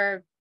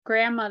 her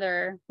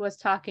grandmother was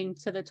talking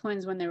to the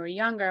twins when they were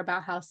younger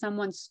about how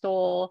someone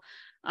stole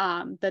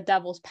the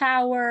devil's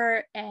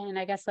power, and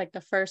I guess like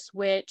the first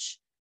witch,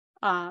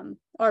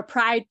 or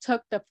pride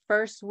took the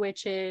first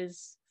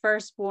witch's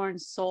firstborn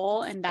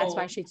soul, and that's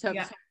why she took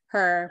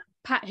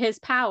his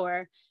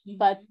power.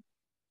 But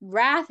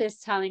Wrath is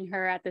telling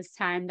her at this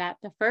time that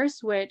the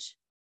first witch,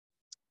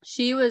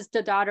 she was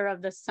the daughter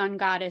of the sun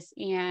goddess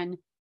and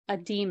a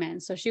demon.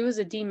 So she was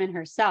a demon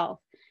herself.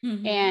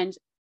 And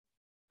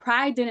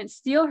Pride didn't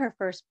steal her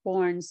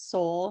firstborn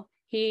soul.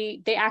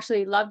 They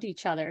actually loved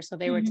each other. So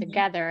they were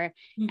together.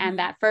 And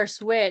that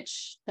first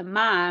witch, the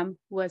mom,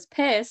 was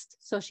pissed.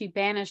 So she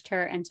banished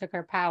her and took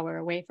her power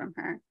away from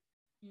her.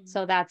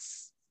 So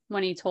that's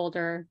when he told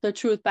her the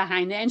truth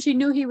behind it. And she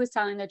knew he was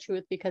telling the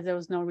truth because there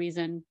was no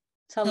reason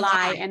to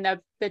lie. And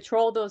the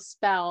betrothal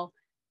spell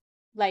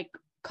like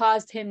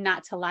caused him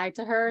not to lie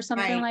to her or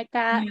something like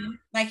that.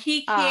 Like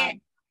he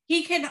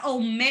can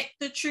omit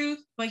the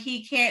truth, but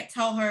he can't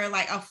tell her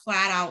like a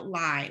flat out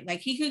lie.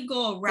 Like he could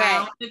go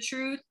around the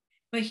truth,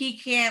 but he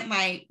can't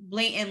like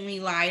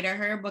blatantly lie to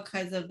her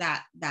because of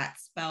that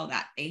spell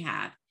that they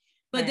have.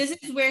 But this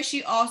is where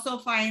she also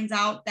finds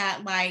out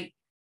that like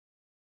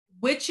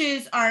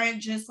witches aren't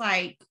just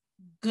like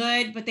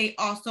good, but they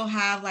also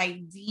have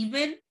like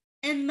demon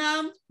in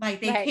them.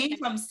 Like they came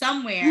from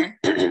somewhere.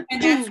 And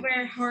that's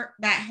where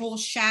that whole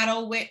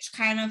shadow witch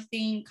kind of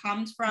thing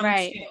comes from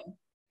too.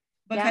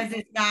 Because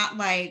it's not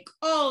like,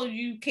 oh,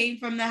 you came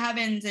from the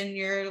heavens and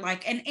you're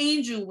like an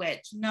angel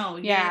witch. No,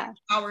 your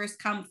powers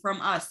come from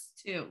us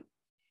too.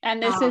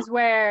 And this is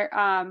where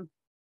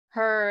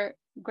her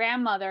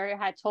grandmother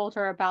had told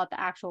her about the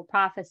actual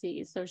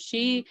prophecies. So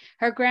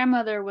her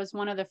grandmother was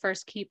one of the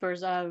first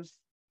keepers of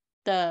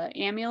the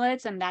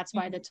amulets, and that's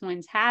why the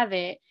twins have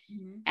it.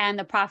 And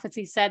the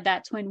prophecy said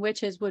that twin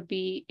witches would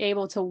be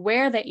able to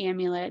wear the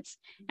amulets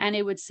and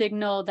it would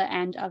signal the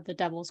end of the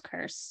devil's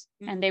curse,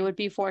 and they would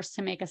be forced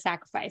to make a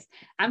sacrifice.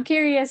 I'm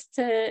curious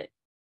to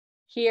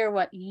hear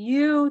what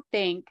you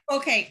think.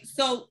 Okay,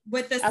 so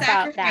with the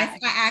sacrifice,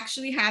 I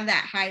actually have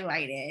that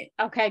highlighted.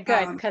 Okay,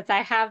 good, because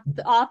I have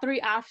all three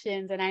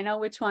options and I know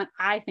which one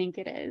I think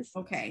it is.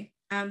 Okay,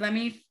 let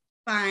me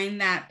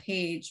find that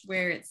page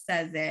where it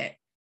says it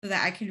so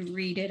that I can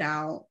read it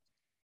out.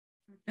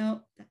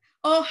 No.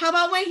 Oh, how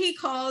about when he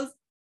calls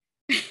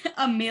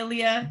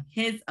Amelia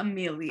his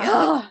Amelia?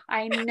 Oh,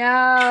 I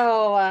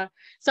know.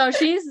 So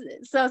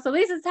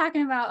Lisa's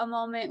talking about a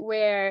moment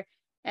where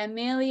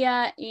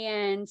Amelia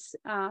and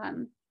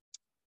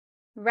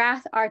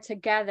Wrath are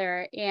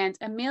together, and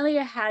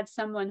Amelia had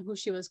someone who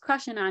she was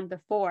crushing on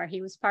before. He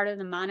was part of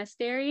the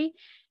monastery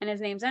and his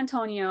name's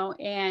Antonio,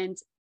 and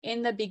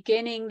in the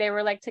beginning they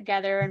were like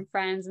together and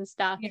friends and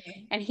stuff,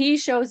 and he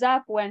shows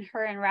up when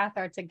her and Wrath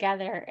are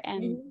together,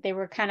 and they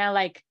were kind of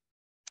like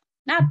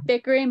not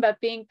bickering but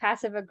being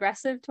passive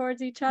aggressive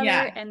towards each other,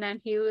 and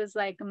then he was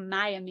like,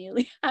 my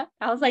Amelia.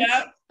 I was like,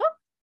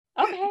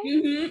 oh,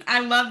 okay. I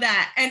love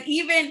that. And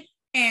even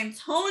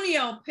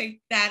Antonio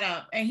picked that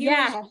up, and he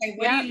was like,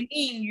 what do you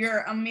mean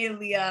you're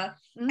Amelia?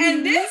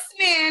 And this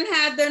man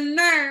had the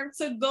nerve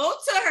to go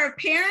to her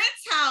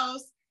parents'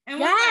 house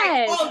and was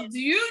like, oh, do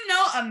you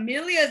know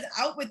Amelia's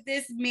out with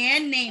this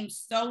man named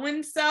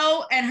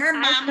so-and-so? And her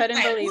mom was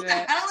like, who the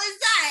hell is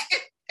that?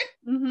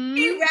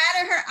 He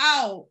ratted her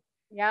out.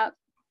 Yep.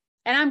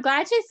 And I'm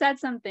glad she said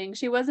something.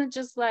 She wasn't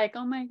just like,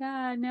 oh my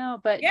God, no,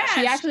 but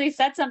she actually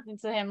said something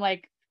to him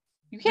like,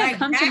 you can't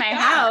come to my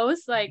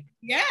house. Like,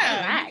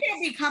 relax. You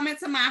can't be coming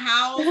to my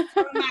house,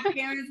 telling my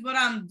parents what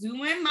I'm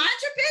doing. Mind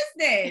your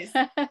business.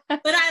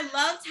 But I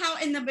loved how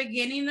in the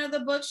beginning of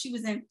the book, she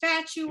was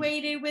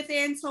infatuated with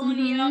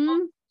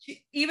Antonio,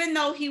 even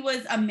though he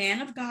was a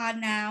man of God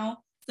now.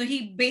 So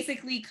he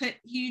basically could,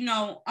 he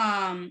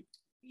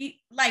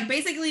like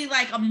basically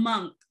like a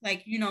monk,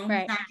 like, he's not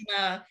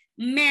gonna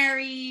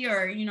marry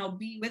or,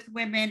 be with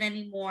women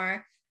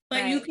anymore.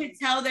 But you could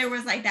tell there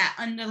was like that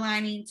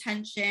underlining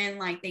tension,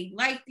 like they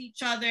liked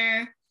each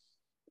other.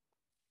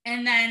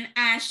 And then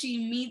as she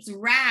meets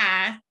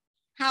Wrath,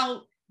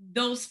 how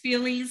those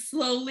feelings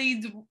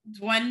slowly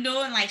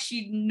dwindle and like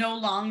she no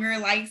longer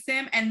likes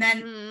him. And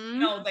then,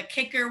 the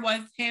kicker was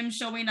him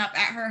showing up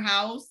at her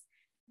house,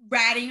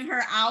 ratting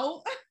her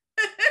out.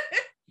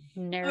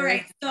 Nerd. All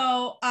right.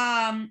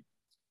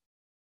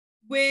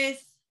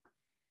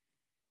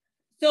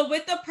 So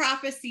with the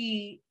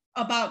prophecy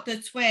about the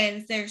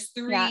twins, there's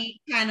three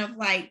kind of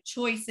like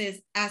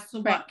choices as to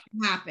what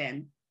can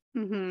happen.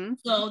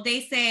 So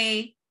they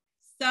say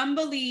some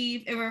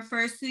believe it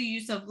refers to the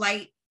use of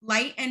light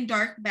and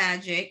dark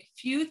magic.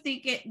 Few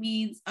think it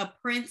means a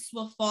prince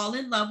will fall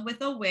in love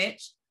with a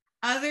witch.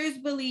 Others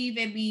believe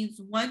it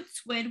means one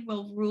twin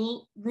will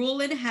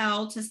rule in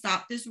hell to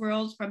stop this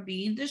world from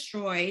being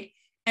destroyed.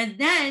 And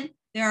then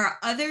There are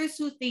others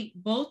who think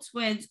both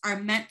twins are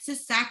meant to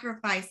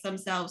sacrifice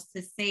themselves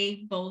to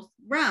save both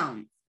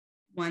realms,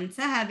 one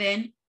to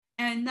heaven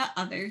and the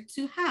other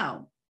to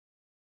hell.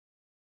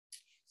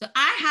 So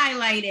I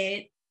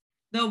highlighted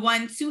the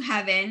one to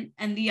heaven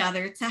and the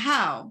other to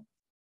hell.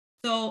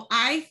 So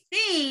I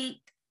think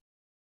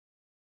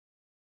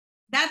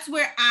that's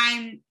where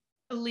I'm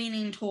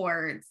leaning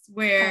towards,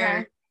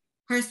 where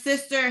her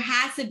sister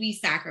has to be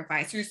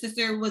sacrificed. Her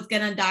sister was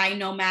going to die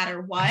no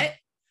matter what.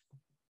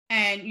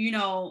 And, you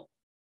know,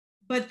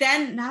 but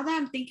then now that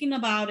I'm thinking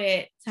about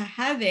it, to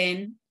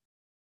heaven,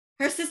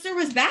 her sister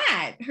was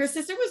bad. Her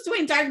sister was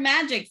doing dark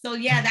magic. So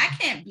yeah, that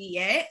can't be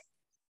it.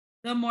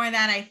 The more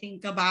that I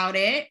think about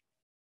it.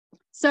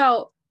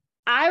 So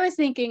I was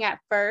thinking at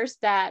first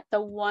that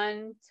the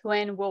one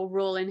twin will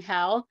rule in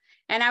hell.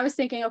 And I was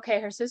thinking, okay,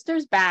 her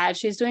sister's bad.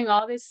 She's doing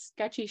all this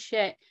sketchy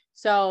shit.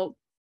 So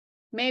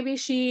maybe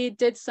she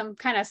did some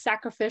kind of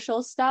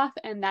sacrificial stuff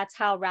and that's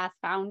how Wrath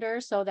found her.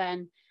 So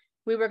then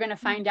we were going to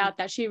find out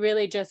that she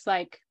really just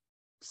like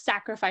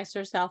sacrificed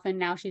herself and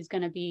now she's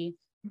going to be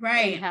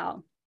in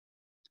hell.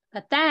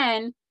 But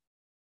then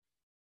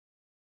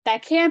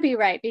that can't be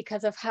right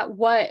because of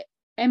what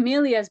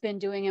Amelia's been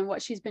doing and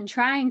what she's been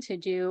trying to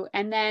do.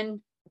 And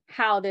then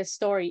how this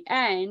story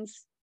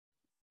ends,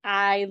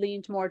 I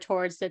leaned more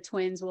towards the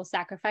twins will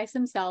sacrifice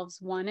themselves,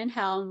 one in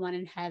hell and one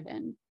in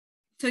heaven.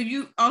 So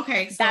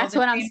okay. So that's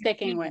what I'm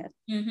sticking with.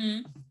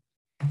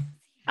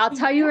 I'll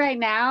tell you right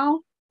now,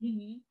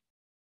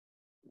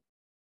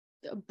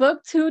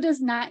 book 2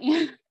 does not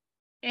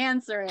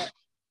answer it.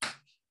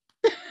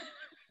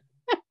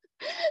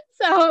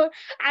 So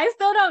I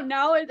still don't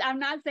know. I'm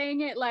not saying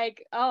it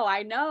like, oh,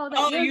 I know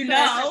that you know.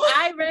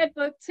 I read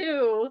book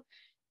 2.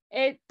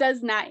 It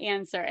does not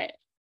answer it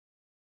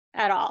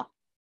at all.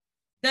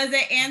 Does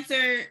it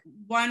answer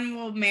one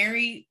will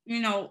marry,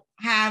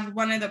 have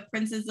one of the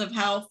princes of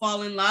hell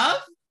fall in love?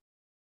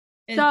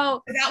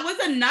 So that was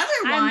another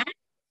one.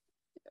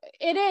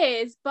 It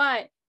is,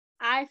 but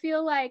I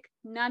feel like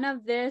none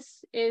of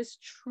this is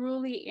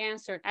truly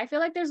answered. I feel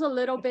like there's a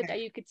little bit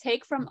that you could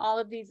take from all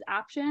of these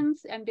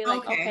options and be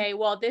like, okay,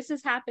 well, this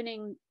is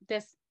happening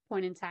this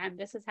point in time.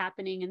 This is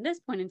happening in this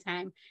point in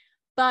time.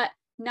 But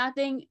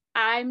nothing,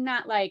 I'm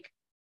not like,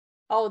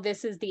 oh,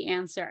 this is the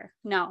answer.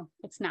 No,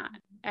 it's not.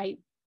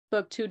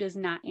 Book 2 does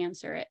not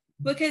answer it.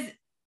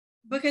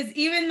 Because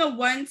even the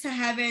one to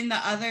heaven, the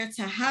other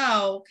to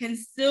hell can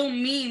still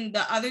mean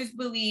the others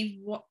believe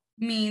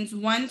means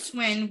one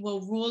twin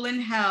will rule in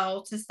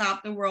hell to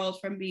stop the world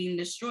from being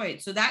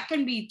destroyed. So that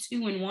can be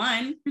 2 in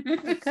 1.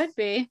 It could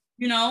be.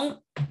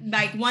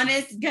 Like one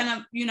is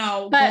gonna,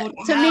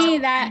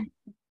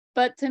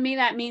 but to me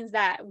that means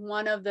that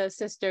one of the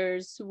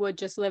sisters would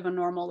just live a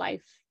normal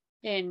life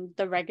in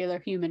the regular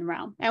human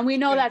realm. And we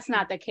know that's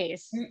not the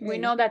case. We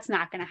know that's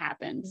not going to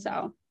happen.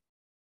 So.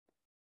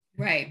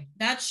 Right.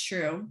 That's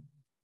true.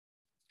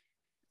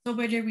 So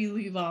where did we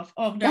leave off?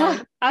 Oh, no.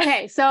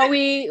 Okay. So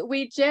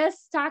we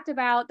just talked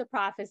about the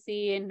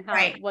prophecy and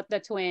how, what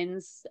the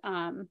twins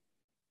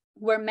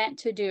were meant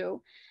to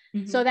do.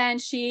 So then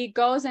she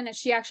goes and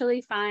she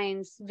actually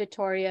finds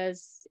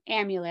Victoria's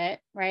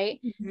amulet,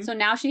 right? So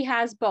now she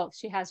has both.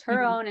 She has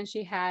her own and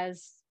she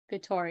has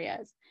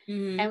Victoria's.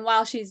 And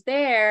while she's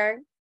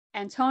there,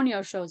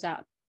 Antonio shows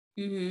up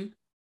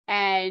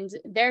and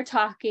they're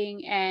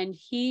talking and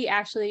he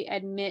actually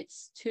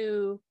admits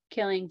to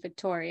killing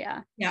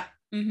Victoria. Yeah.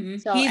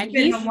 So he's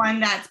the one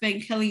that's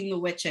been killing the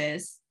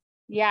witches.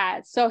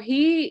 Yeah. So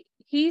he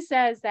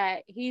says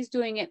that he's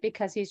doing it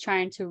because he's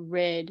trying to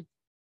rid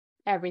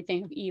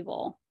everything of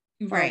evil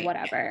or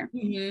whatever.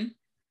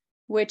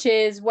 Which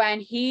is when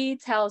he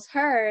tells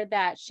her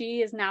that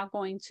she is now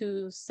going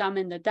to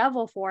summon the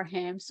devil for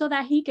him so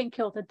that he can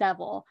kill the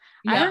devil.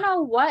 I don't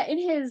know what in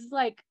his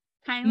like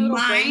kind of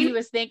little brain he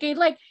was thinking.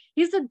 Like,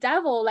 he's the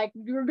devil. Like,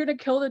 you're going to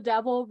kill the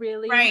devil,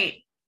 really? Right.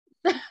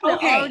 They're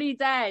already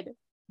dead.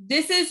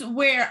 This is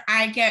where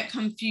I get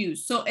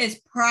confused. So is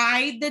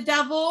Pride the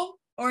devil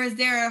or is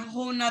there a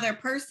whole nother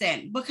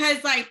person?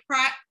 Because like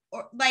Pride,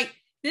 or like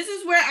this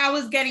is where I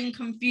was getting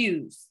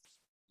confused.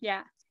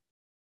 Yeah.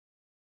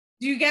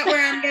 Do you get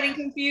where I'm getting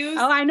confused?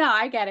 Oh, I know.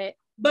 I get it.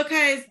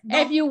 Because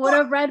if you would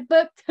have read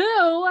book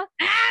 2,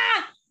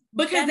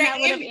 because then that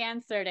would have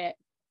answered it.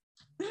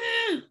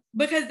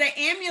 Because the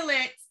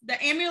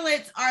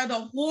amulets are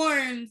the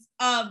horns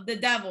of the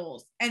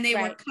devils and they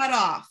were cut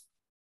off.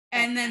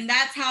 And then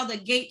that's how the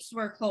gates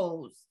were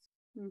closed.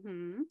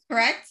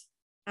 Correct?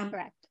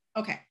 Correct.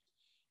 Okay.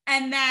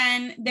 And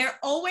then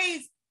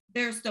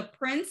there's the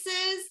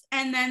princes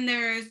and then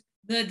there's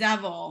the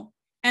devil.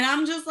 And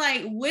I'm just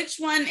like, which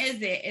one is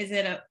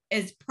it?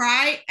 Is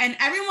Pride? And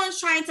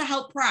everyone's trying to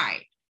help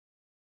Pride.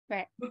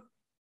 Right.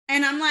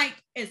 And I'm like,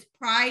 is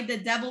Pride the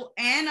devil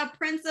and a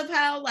prince of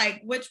hell?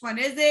 Like, which one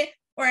is it?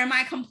 Or am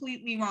I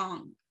completely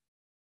wrong?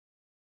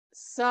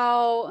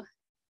 So,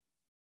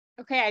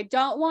 okay, I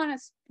don't want to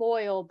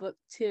spoil book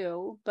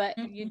 2, but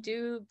you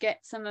do get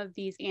some of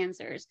these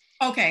answers.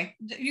 Okay.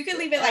 You can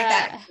leave it like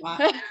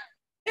that.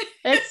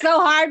 It's so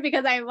hard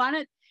because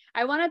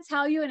I want to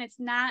tell you, and it's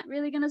not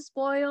really going to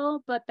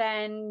spoil, but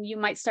then you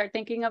might start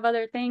thinking of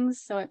other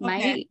things. So it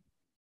might.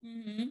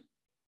 Mm-hmm.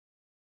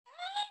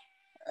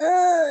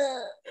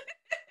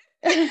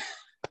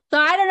 So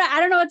I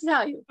don't know what to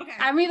tell you. Okay.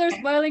 I'm either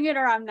spoiling it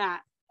or I'm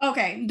not.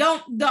 Okay.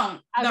 Don't. Okay,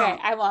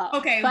 I won't.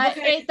 Okay. But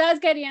it does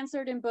get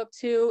answered in book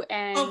 2,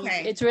 and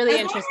it's really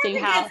interesting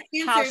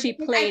how she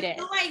played it. I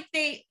feel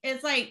like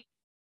it's like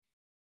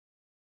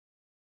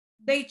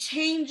they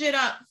change it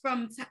up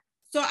from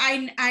so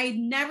I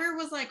never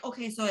was like,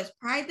 okay, so is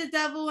Pride the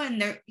devil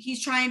and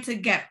he's trying to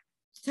get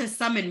to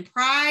summon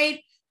Pride,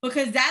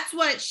 because that's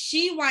what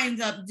she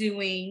winds up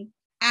doing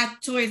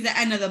towards the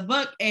end of the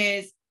book.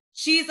 Is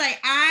she's like,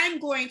 I'm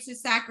going to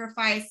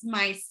sacrifice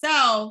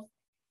myself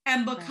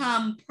and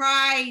become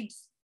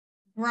Pride's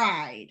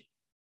bride.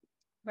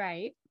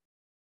 Right.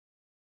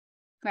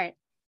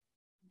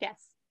 Yes,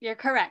 you're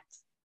correct.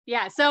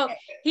 Yeah. So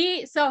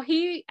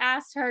he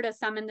asked her to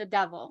summon the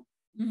devil.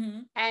 Mm-hmm.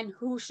 And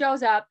who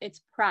shows up?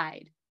 It's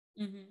Pride.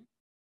 Mm-hmm.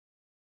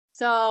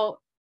 So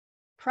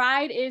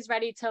Pride is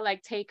ready to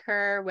like take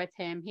her with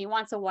him. He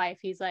wants a wife.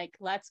 He's like,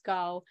 let's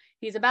go.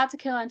 He's about to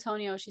kill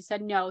Antonio. She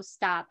said, no,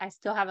 stop. I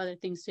still have other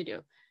things to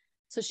do.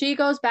 So she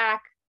goes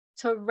back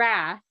to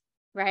Wrath,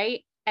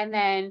 right? And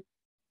then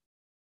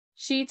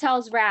she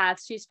tells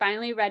Wrath she's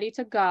finally ready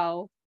to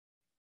go,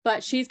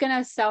 but she's going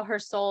to sell her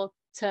soul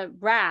to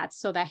Wrath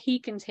so that he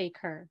can take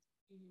her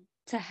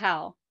to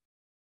hell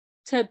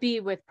to be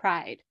with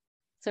Pride.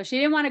 So she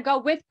didn't want to go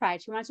with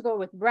Pride. She wants to go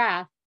with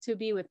Wrath to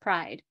be with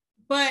Pride.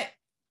 But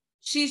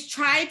she's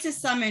tried to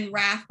summon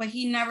Wrath, but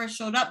he never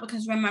showed up,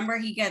 because remember,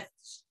 he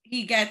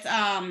gets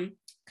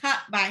cut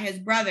by his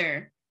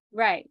brother.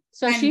 Right.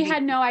 So she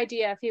had no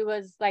idea if he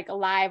was like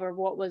alive or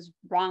what was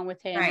wrong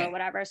with him or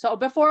whatever. So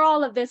before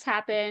all of this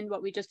happened,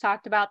 what we just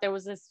talked about, there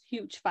was this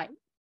huge fight.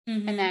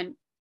 Mm-hmm. And then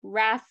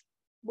Wrath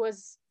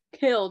was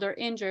killed or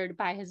injured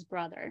by his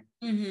brother,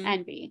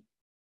 Envy.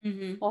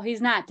 Mm-hmm. Well,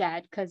 he's not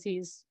dead because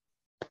he's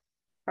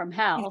from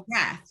hell.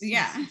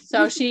 Yeah.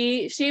 So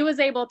she was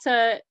able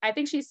to, I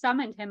think she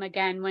summoned him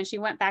again when she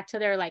went back to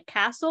their like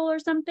castle or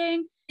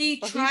something.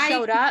 He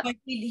showed up, but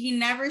he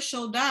never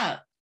showed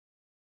up.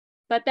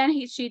 But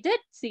then she did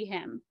see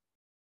him.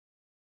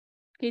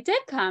 He did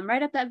come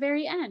right at that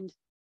very end.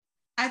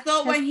 I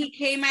thought when he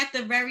came at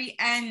the very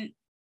end,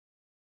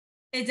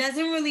 it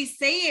doesn't really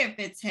say if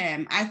it's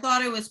him. I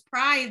thought it was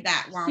Pride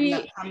that wound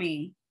up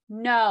coming.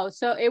 No,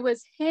 so it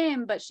was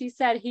him, but she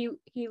said he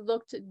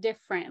looked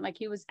different, like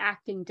he was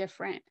acting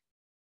different.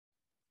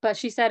 But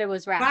she said it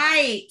was Wrath.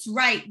 Right.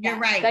 Yeah. You're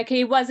right. Like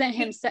he wasn't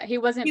himself. He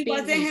wasn't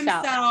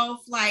himself.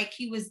 Like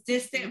he was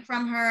distant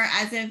from her,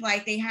 as if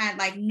like they had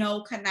like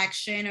no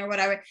connection or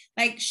whatever.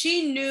 Like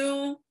she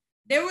knew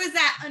there was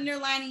that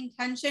underlying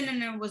tension,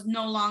 and it was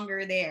no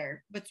longer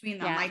there between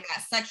them. Yeah. Like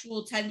that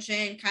sexual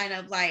tension, kind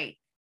of like,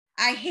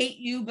 I hate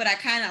you, but I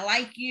kind of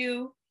like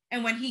you.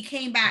 And when he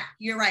came back,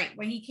 you're right.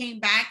 When he came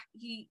back,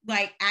 he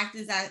like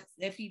acted as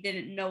if he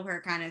didn't know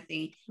her, kind of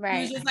thing. Right.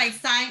 He was just like,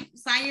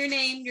 sign your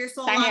name, your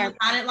soul on the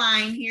dotted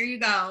line. Here you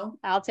go.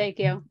 I'll take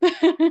you.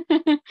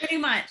 Pretty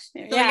much.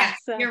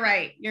 So you're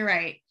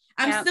right.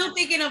 I'm still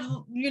thinking of,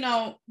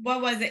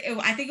 what was it?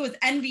 I think it was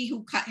Envy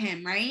who cut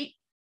him, right?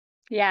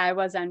 Yeah, it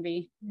was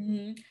Envy.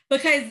 Mm-hmm.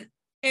 Because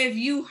if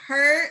you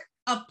hurt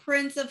a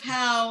prince of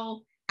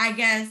hell, I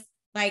guess,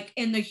 like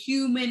in the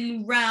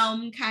human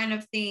realm kind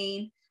of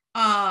thing,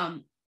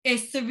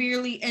 it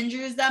severely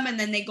injures them, and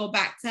then they go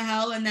back to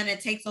hell, and then it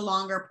takes a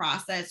longer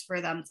process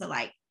for them to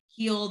like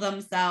heal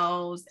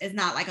themselves. It's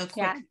not like a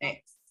quick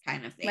fix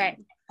kind of thing, right?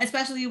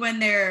 Especially when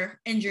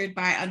they're injured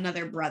by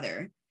another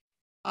brother.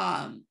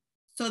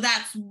 So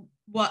that's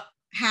what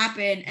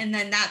happened, and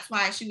then that's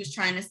why she was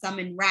trying to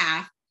summon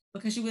Wrath,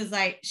 because she was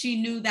like,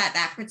 she knew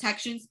that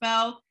protection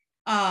spell,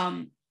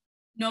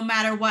 no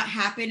matter what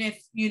happened,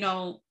 if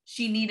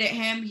she needed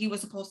him, he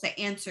was supposed to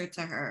answer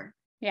to her.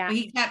 Yeah. But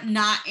he kept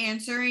not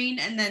answering.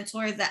 And then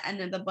towards the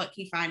end of the book,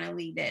 he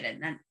finally did.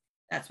 And then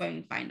that's when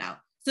we find out.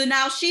 So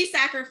now she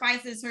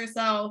sacrifices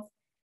herself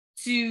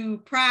to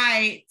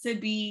Pride to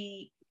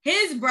be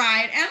his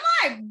bride. And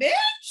I'm like,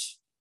 bitch,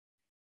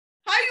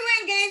 how you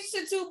engaged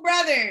to two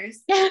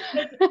brothers?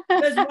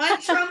 Does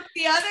one trump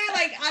the other?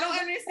 Like, I don't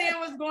understand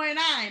what's going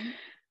on.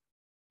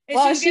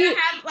 Is she going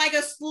to have like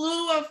a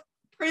slew of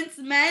Prince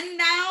men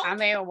now? I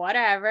mean,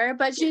 whatever,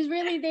 but she's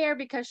really there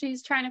because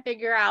she's trying to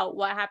figure out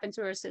what happened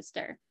to her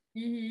sister,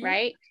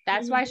 right?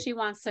 That's why she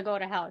wants to go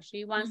to hell.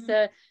 She wants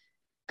to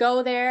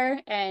go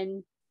there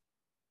and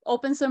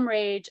open some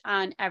rage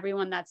on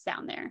everyone that's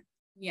down there.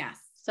 Yes.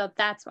 So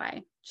that's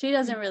why she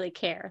doesn't really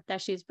care that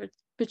she's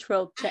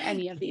betrothed to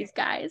any of these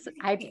guys.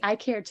 I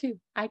care too.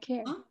 I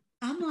care.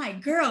 I'm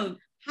like, girl,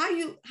 how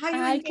you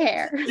I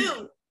care.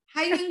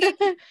 How you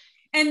engage?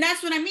 And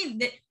that's what I mean.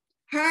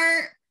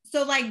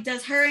 So, like,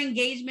 does her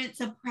engagement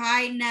to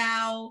Pride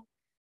now,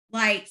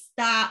 like,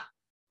 stop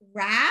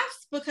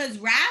Wrath's? Because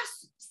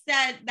Wrath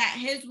said that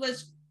his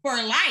was for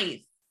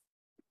life.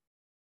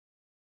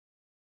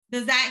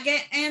 Does that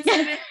get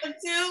answered in book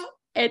 2?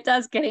 It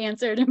does get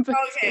answered in book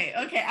 2.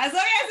 Okay. As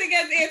long as it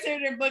gets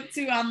answered in book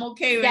 2, I'm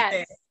okay with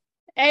it.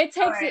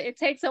 It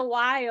takes a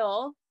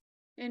while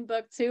in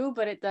book 2,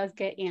 but it does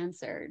get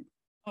answered.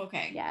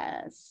 Okay.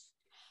 Yes.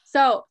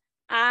 So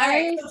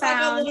I found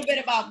talk a little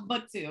bit about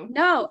book 2.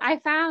 No, I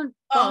found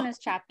bonus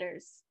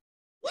chapters.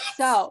 What?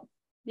 So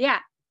yeah,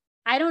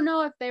 I don't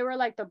know if they were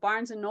like the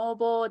Barnes and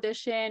Noble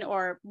edition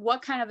or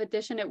what kind of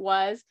edition it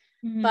was,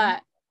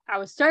 but I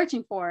was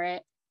searching for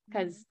it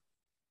because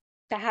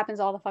that happens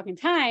all the fucking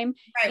time.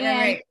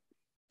 Right.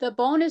 The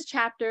bonus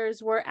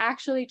chapters were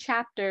actually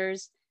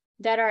chapters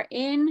that are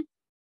in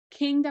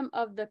Kingdom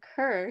of the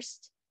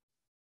Cursed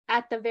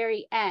at the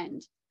very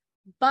end.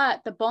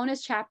 But the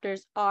bonus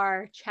chapters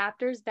are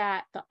chapters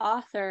that the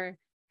author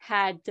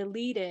had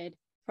deleted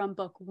from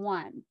book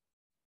 1.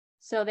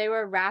 So they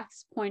were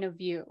Wrath's point of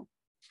view.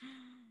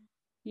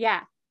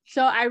 Yeah.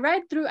 So I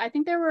read through, I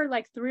think there were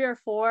like 3 or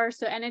 4.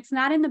 So, and it's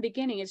not in the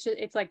beginning.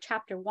 It's like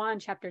chapter 1,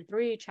 chapter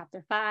 3,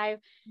 chapter 5.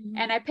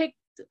 And I picked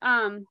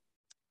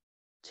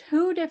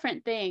 2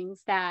 different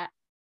things that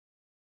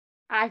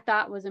I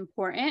thought was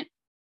important.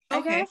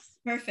 I guess.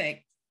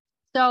 Perfect.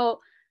 So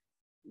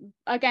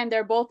again,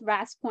 they're both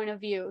Wrath's point of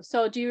view.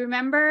 So do you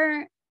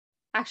remember?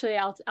 Actually,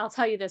 I'll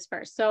tell you this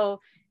first. So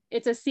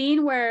it's a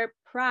scene where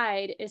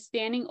Pride is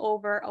standing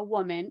over a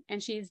woman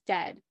and she's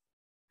dead.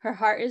 Her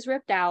heart is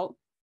ripped out.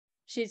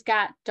 She's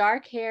got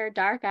dark hair,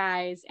 dark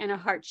eyes, and a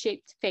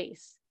heart-shaped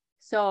face.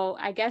 So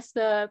I guess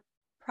the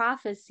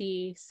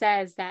prophecy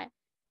says that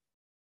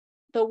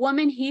the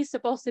woman he's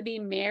supposed to be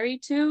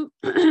married to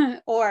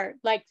or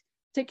like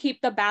to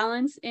keep the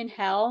balance in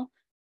hell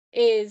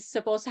is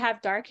supposed to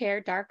have dark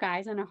hair, dark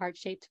eyes, and a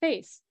heart-shaped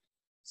face.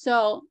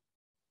 So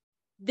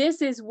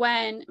this is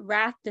when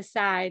Wrath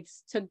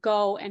decides to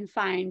go and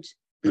find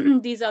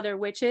these other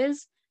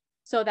witches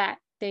so that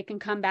they can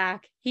come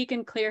back. He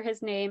can clear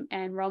his name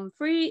and roam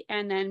free,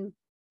 and then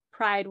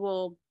Pride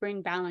will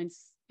bring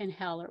balance in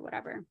hell or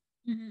whatever.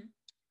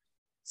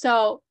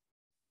 So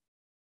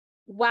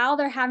while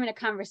they're having a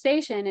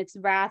conversation, it's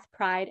Wrath,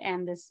 Pride,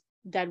 and this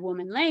dead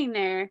woman laying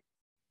there.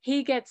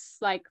 He gets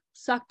like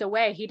sucked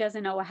away. He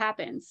doesn't know what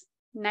happens.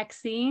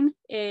 Next scene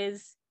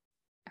is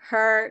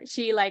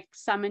she like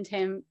summoned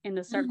him in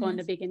the circle in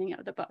the beginning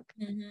of the book.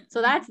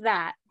 So that's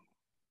that.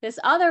 This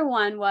other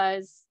one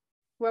was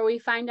where we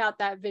find out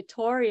that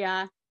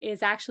Victoria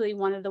is actually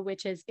one of the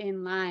witches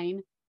in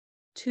line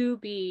to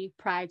be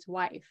Pride's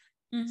wife.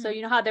 So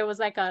you know how there was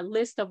like a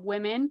list of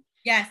women?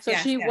 Yes. So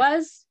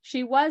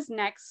she was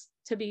next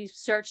to be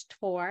searched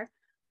for,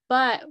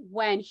 but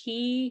when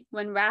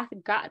Wrath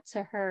got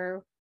to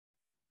her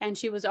and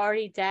she was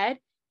already dead,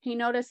 he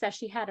noticed that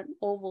she had an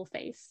oval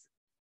face.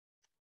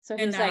 So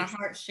he was like, a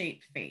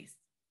heart-shaped face.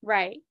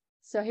 Right.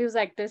 So he was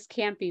like, this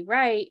can't be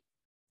right.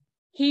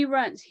 He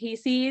runs, he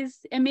sees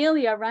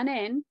Emilia run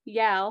in,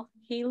 yell,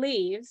 he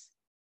leaves,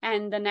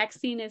 and the next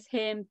scene is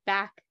him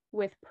back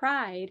with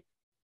Pride.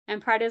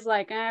 And Pride is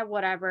like,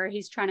 whatever.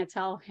 He's trying to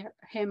tell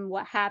him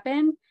what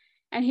happened.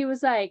 And he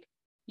was like,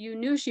 you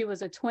knew she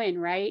was a twin,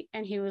 right?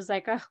 And he was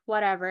like,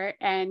 whatever.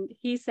 And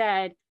he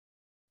said,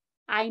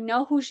 I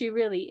know who she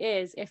really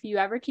is. If you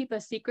ever keep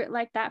a secret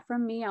like that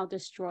from me, I'll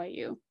destroy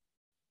you.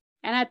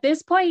 And at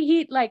this point,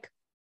 he like,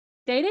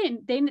 they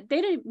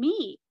didn't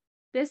meet.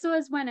 This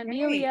was when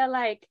Emilia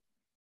like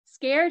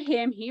scared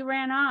him. He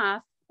ran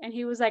off and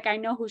he was like, I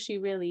know who she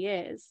really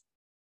is.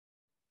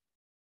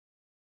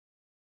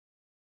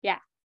 Yeah.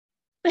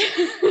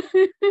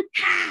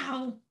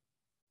 How?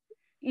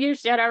 You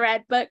should have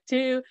read book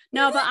 2.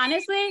 No, but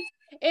honestly,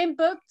 in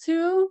book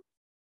 2,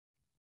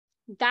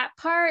 that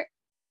part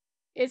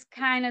is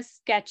kind of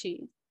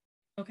sketchy.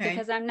 Okay.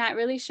 Because I'm not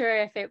really sure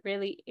if it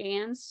really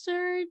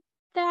answered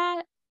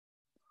that,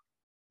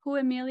 who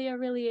Emilia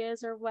really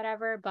is or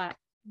whatever. But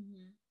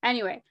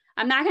anyway,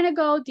 I'm not going to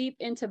go deep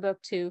into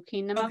book 2,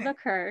 Kingdom of the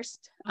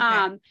Cursed.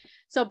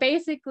 So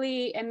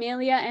basically,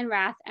 Emilia and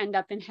Wrath end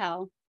up in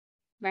hell,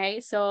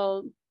 right?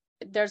 So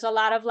there's a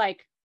lot of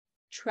like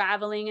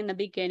traveling in the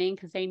beginning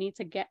because they need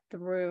to get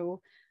through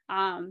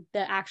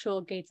the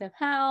actual gates of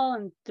hell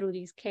and through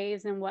these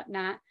caves and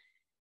whatnot.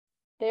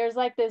 There's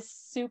like this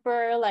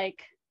super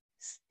like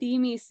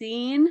steamy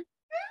scene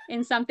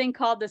in something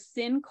called the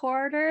Sin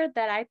Corridor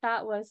that I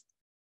thought was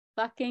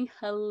fucking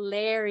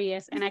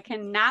hilarious, and I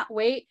cannot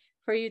wait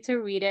for you to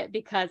read it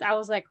because I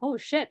was like, oh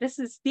shit, this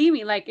is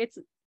steamy. Like it's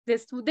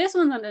this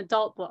one's an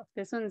adult book.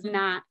 This one's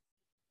not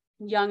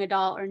young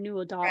adult or new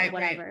adult or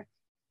whatever. Right.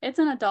 It's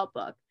an adult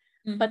book.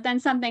 But then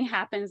something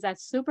happens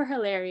that's super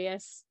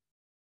hilarious.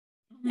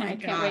 And I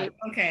can't wait.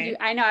 Okay.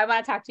 I know, I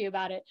want to talk to you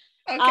about it.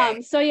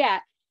 Okay. So yeah,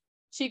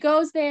 she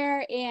goes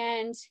there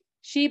and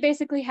she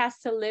basically has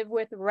to live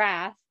with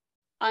Wrath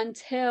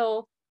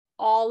until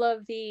all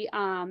of the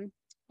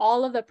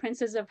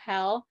princes of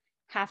hell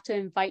have to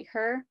invite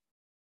her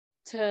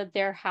to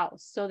their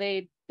house. So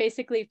they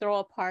basically throw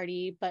a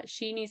party, but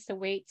she needs to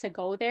wait to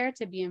go there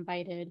to be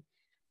invited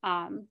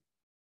to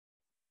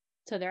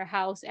their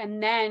house,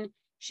 and then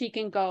she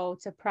can go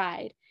to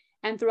Pride.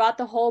 And throughout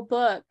the whole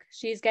book,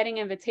 she's getting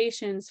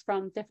invitations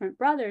from different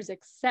brothers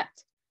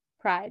except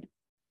Pride.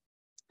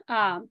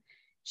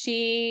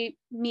 She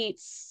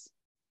meets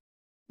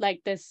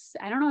like this,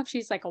 I don't know if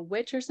she's like a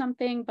witch or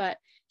something, but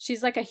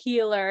she's like a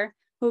healer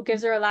who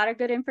gives her a lot of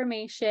good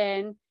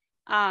information.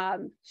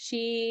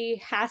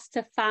 She has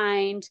to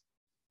find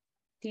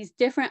these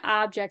different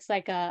objects,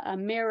 like a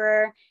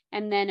mirror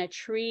and then a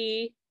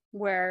tree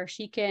where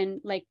she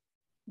can like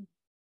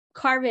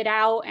carve it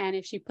out, and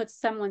if she puts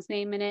someone's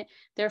name in it,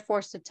 they're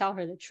forced to tell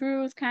her the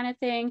truth, kind of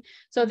thing.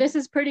 So this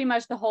is pretty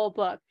much the whole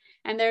book,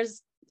 and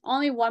there's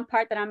only one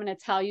part that I'm going to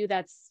tell you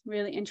that's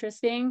really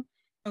interesting.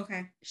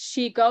 Okay.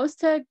 She goes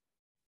to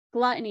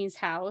Gluttony's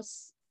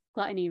house.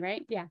 Gluttony,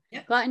 right? Yeah.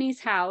 Yep. Gluttony's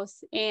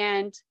house,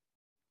 and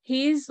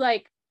he's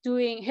like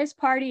doing, his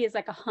party is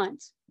like a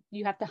hunt.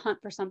 You have to hunt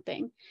for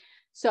something.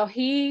 So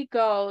he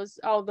goes,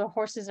 oh, the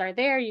horses are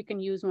there, you can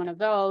use one of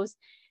those.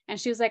 And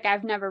she was like,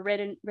 I've never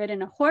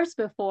ridden a horse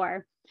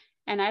before.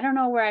 And I don't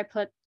know where I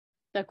put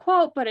the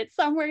quote, but it's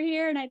somewhere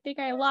here, and I think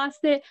I lost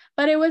it.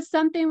 But it was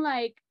something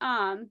like,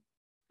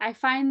 I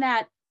find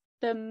that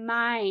the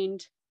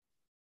mind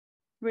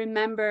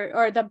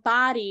the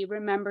body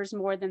remembers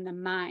more than the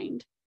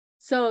mind.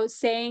 So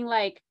saying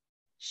like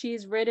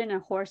she's ridden a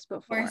horse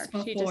before.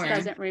 She just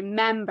doesn't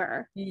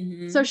remember.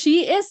 Mm-hmm. So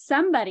she is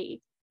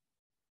somebody.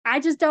 I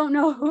just don't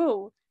know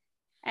who.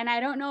 And I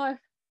don't know if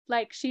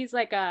like she's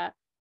like a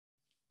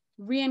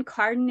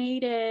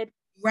reincarnated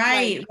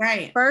right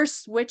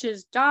first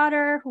witch's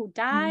daughter who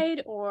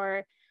died,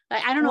 or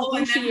like I don't know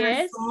who she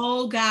is.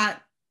 Soul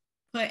got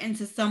put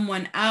into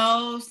someone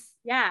else.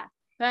 Yeah,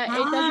 but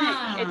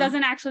it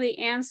doesn't actually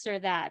answer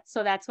that.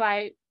 So that's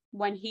why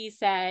when he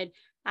said,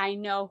 I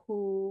know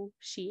who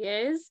she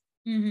is,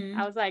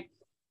 I was like,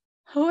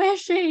 who is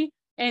she?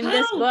 In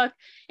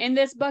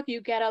this book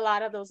you get a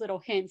lot of those little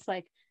hints,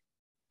 like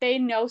they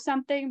know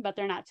something but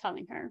they're not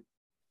telling her.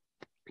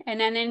 And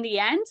then in the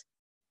end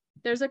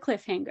there's a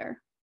cliffhanger.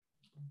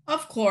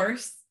 Of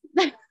course.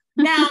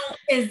 Now,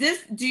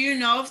 do you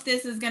know if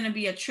this is going to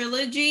be a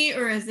trilogy,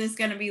 or is this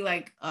going to be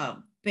like a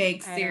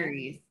big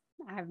series?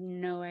 I have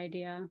no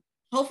idea.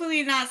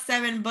 Hopefully not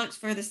 7 books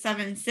for the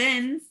 7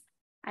 sins.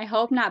 I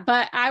hope not,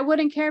 but I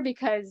wouldn't care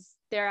because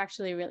they're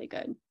actually really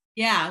good.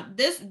 Yeah,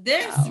 this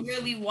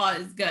really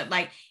was good.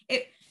 Like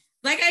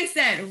I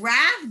said,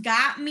 Wrath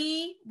got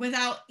me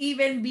without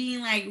even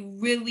being like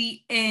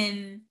really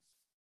in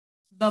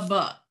the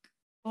book.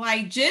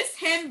 Like just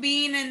him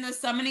being in the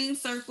summoning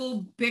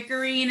circle,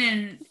 bickering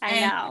and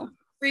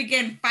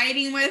freaking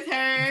fighting with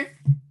her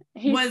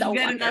was so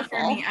good enough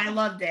for me. I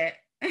loved it.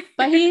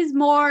 But he's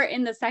more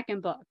in the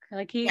second book.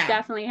 Like he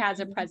definitely has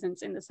a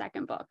presence in the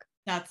second book.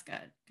 That's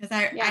good because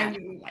I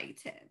really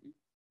liked him.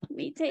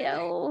 Me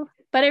too.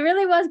 But it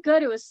really was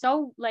good. It was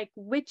so like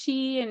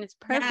witchy, and it's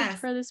perfect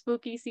for the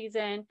spooky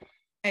season.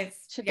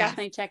 Should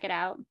definitely check it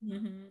out.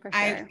 Mm-hmm. For sure.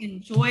 I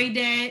enjoyed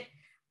it.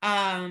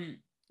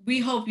 We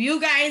hope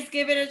you guys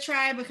give it a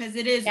try because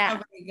it is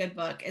a really good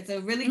book. It's a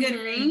really good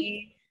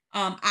read.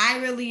 I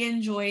really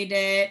enjoyed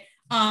it.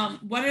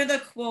 One of the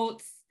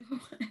quotes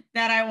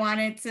that I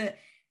wanted to,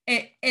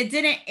 it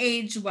didn't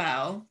age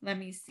well. Let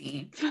me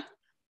see.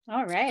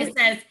 All right. It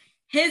says,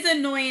 his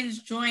annoyance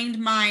joined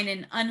mine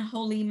in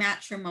unholy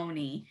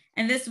matrimony.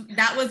 And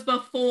that was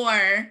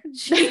before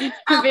she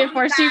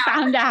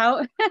found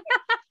out.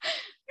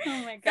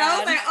 Oh my God. So I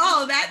was like,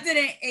 oh, that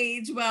didn't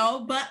age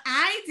well, but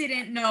I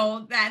didn't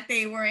know that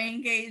they were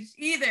engaged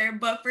either.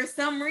 But for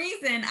some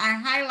reason,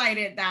 I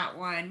highlighted that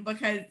one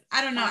because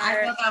I don't know.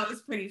 I thought that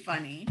was pretty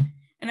funny.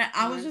 And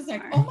I was just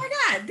like, oh my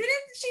God,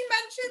 didn't she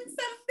mention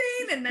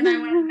something? And then I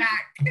went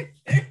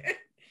back.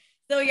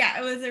 So yeah,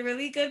 it was a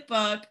really good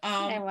book.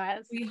 It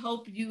was. We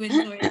hope you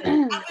enjoyed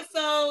this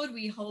episode.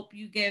 We hope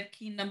you give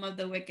Kingdom of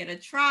the Wicked a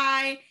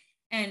try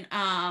and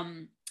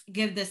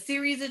give the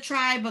series a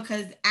try,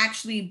 because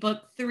actually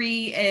book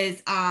 3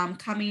 is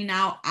coming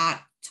out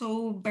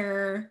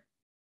October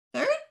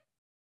 3rd.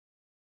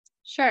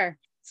 Sure,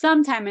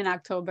 sometime in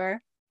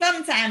October.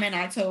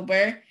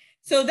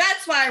 So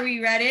that's why we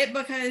read it,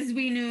 because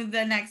we knew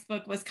the next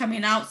book was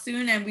coming out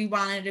soon and we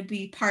wanted to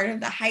be part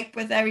of the hype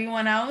with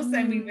everyone else.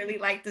 And we really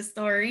liked the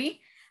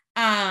story.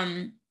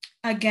 Again,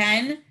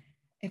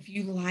 if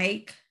you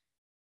like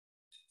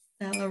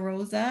Stella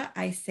Rosa,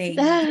 I say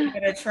give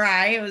it a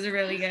try. It was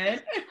really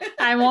good.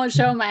 I won't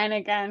show mine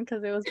again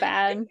because it was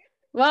bad.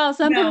 Well,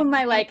 some people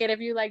might like it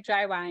if you like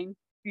dry wine.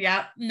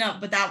 Yeah, no,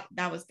 but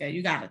that was good.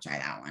 You gotta try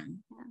that one.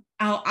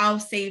 Yeah. I'll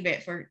save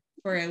it for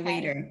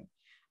later.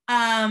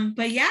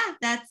 But yeah,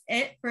 that's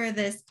it for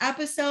this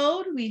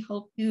episode. We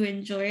hope you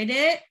enjoyed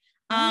it.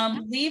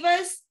 Leave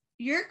us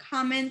your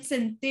comments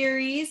and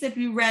theories if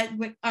you read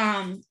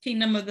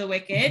Kingdom of the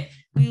Wicked.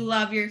 We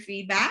love your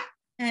feedback.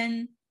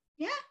 And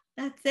yeah,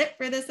 that's it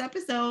for this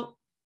episode.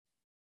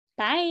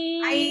 Bye.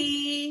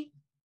 Bye.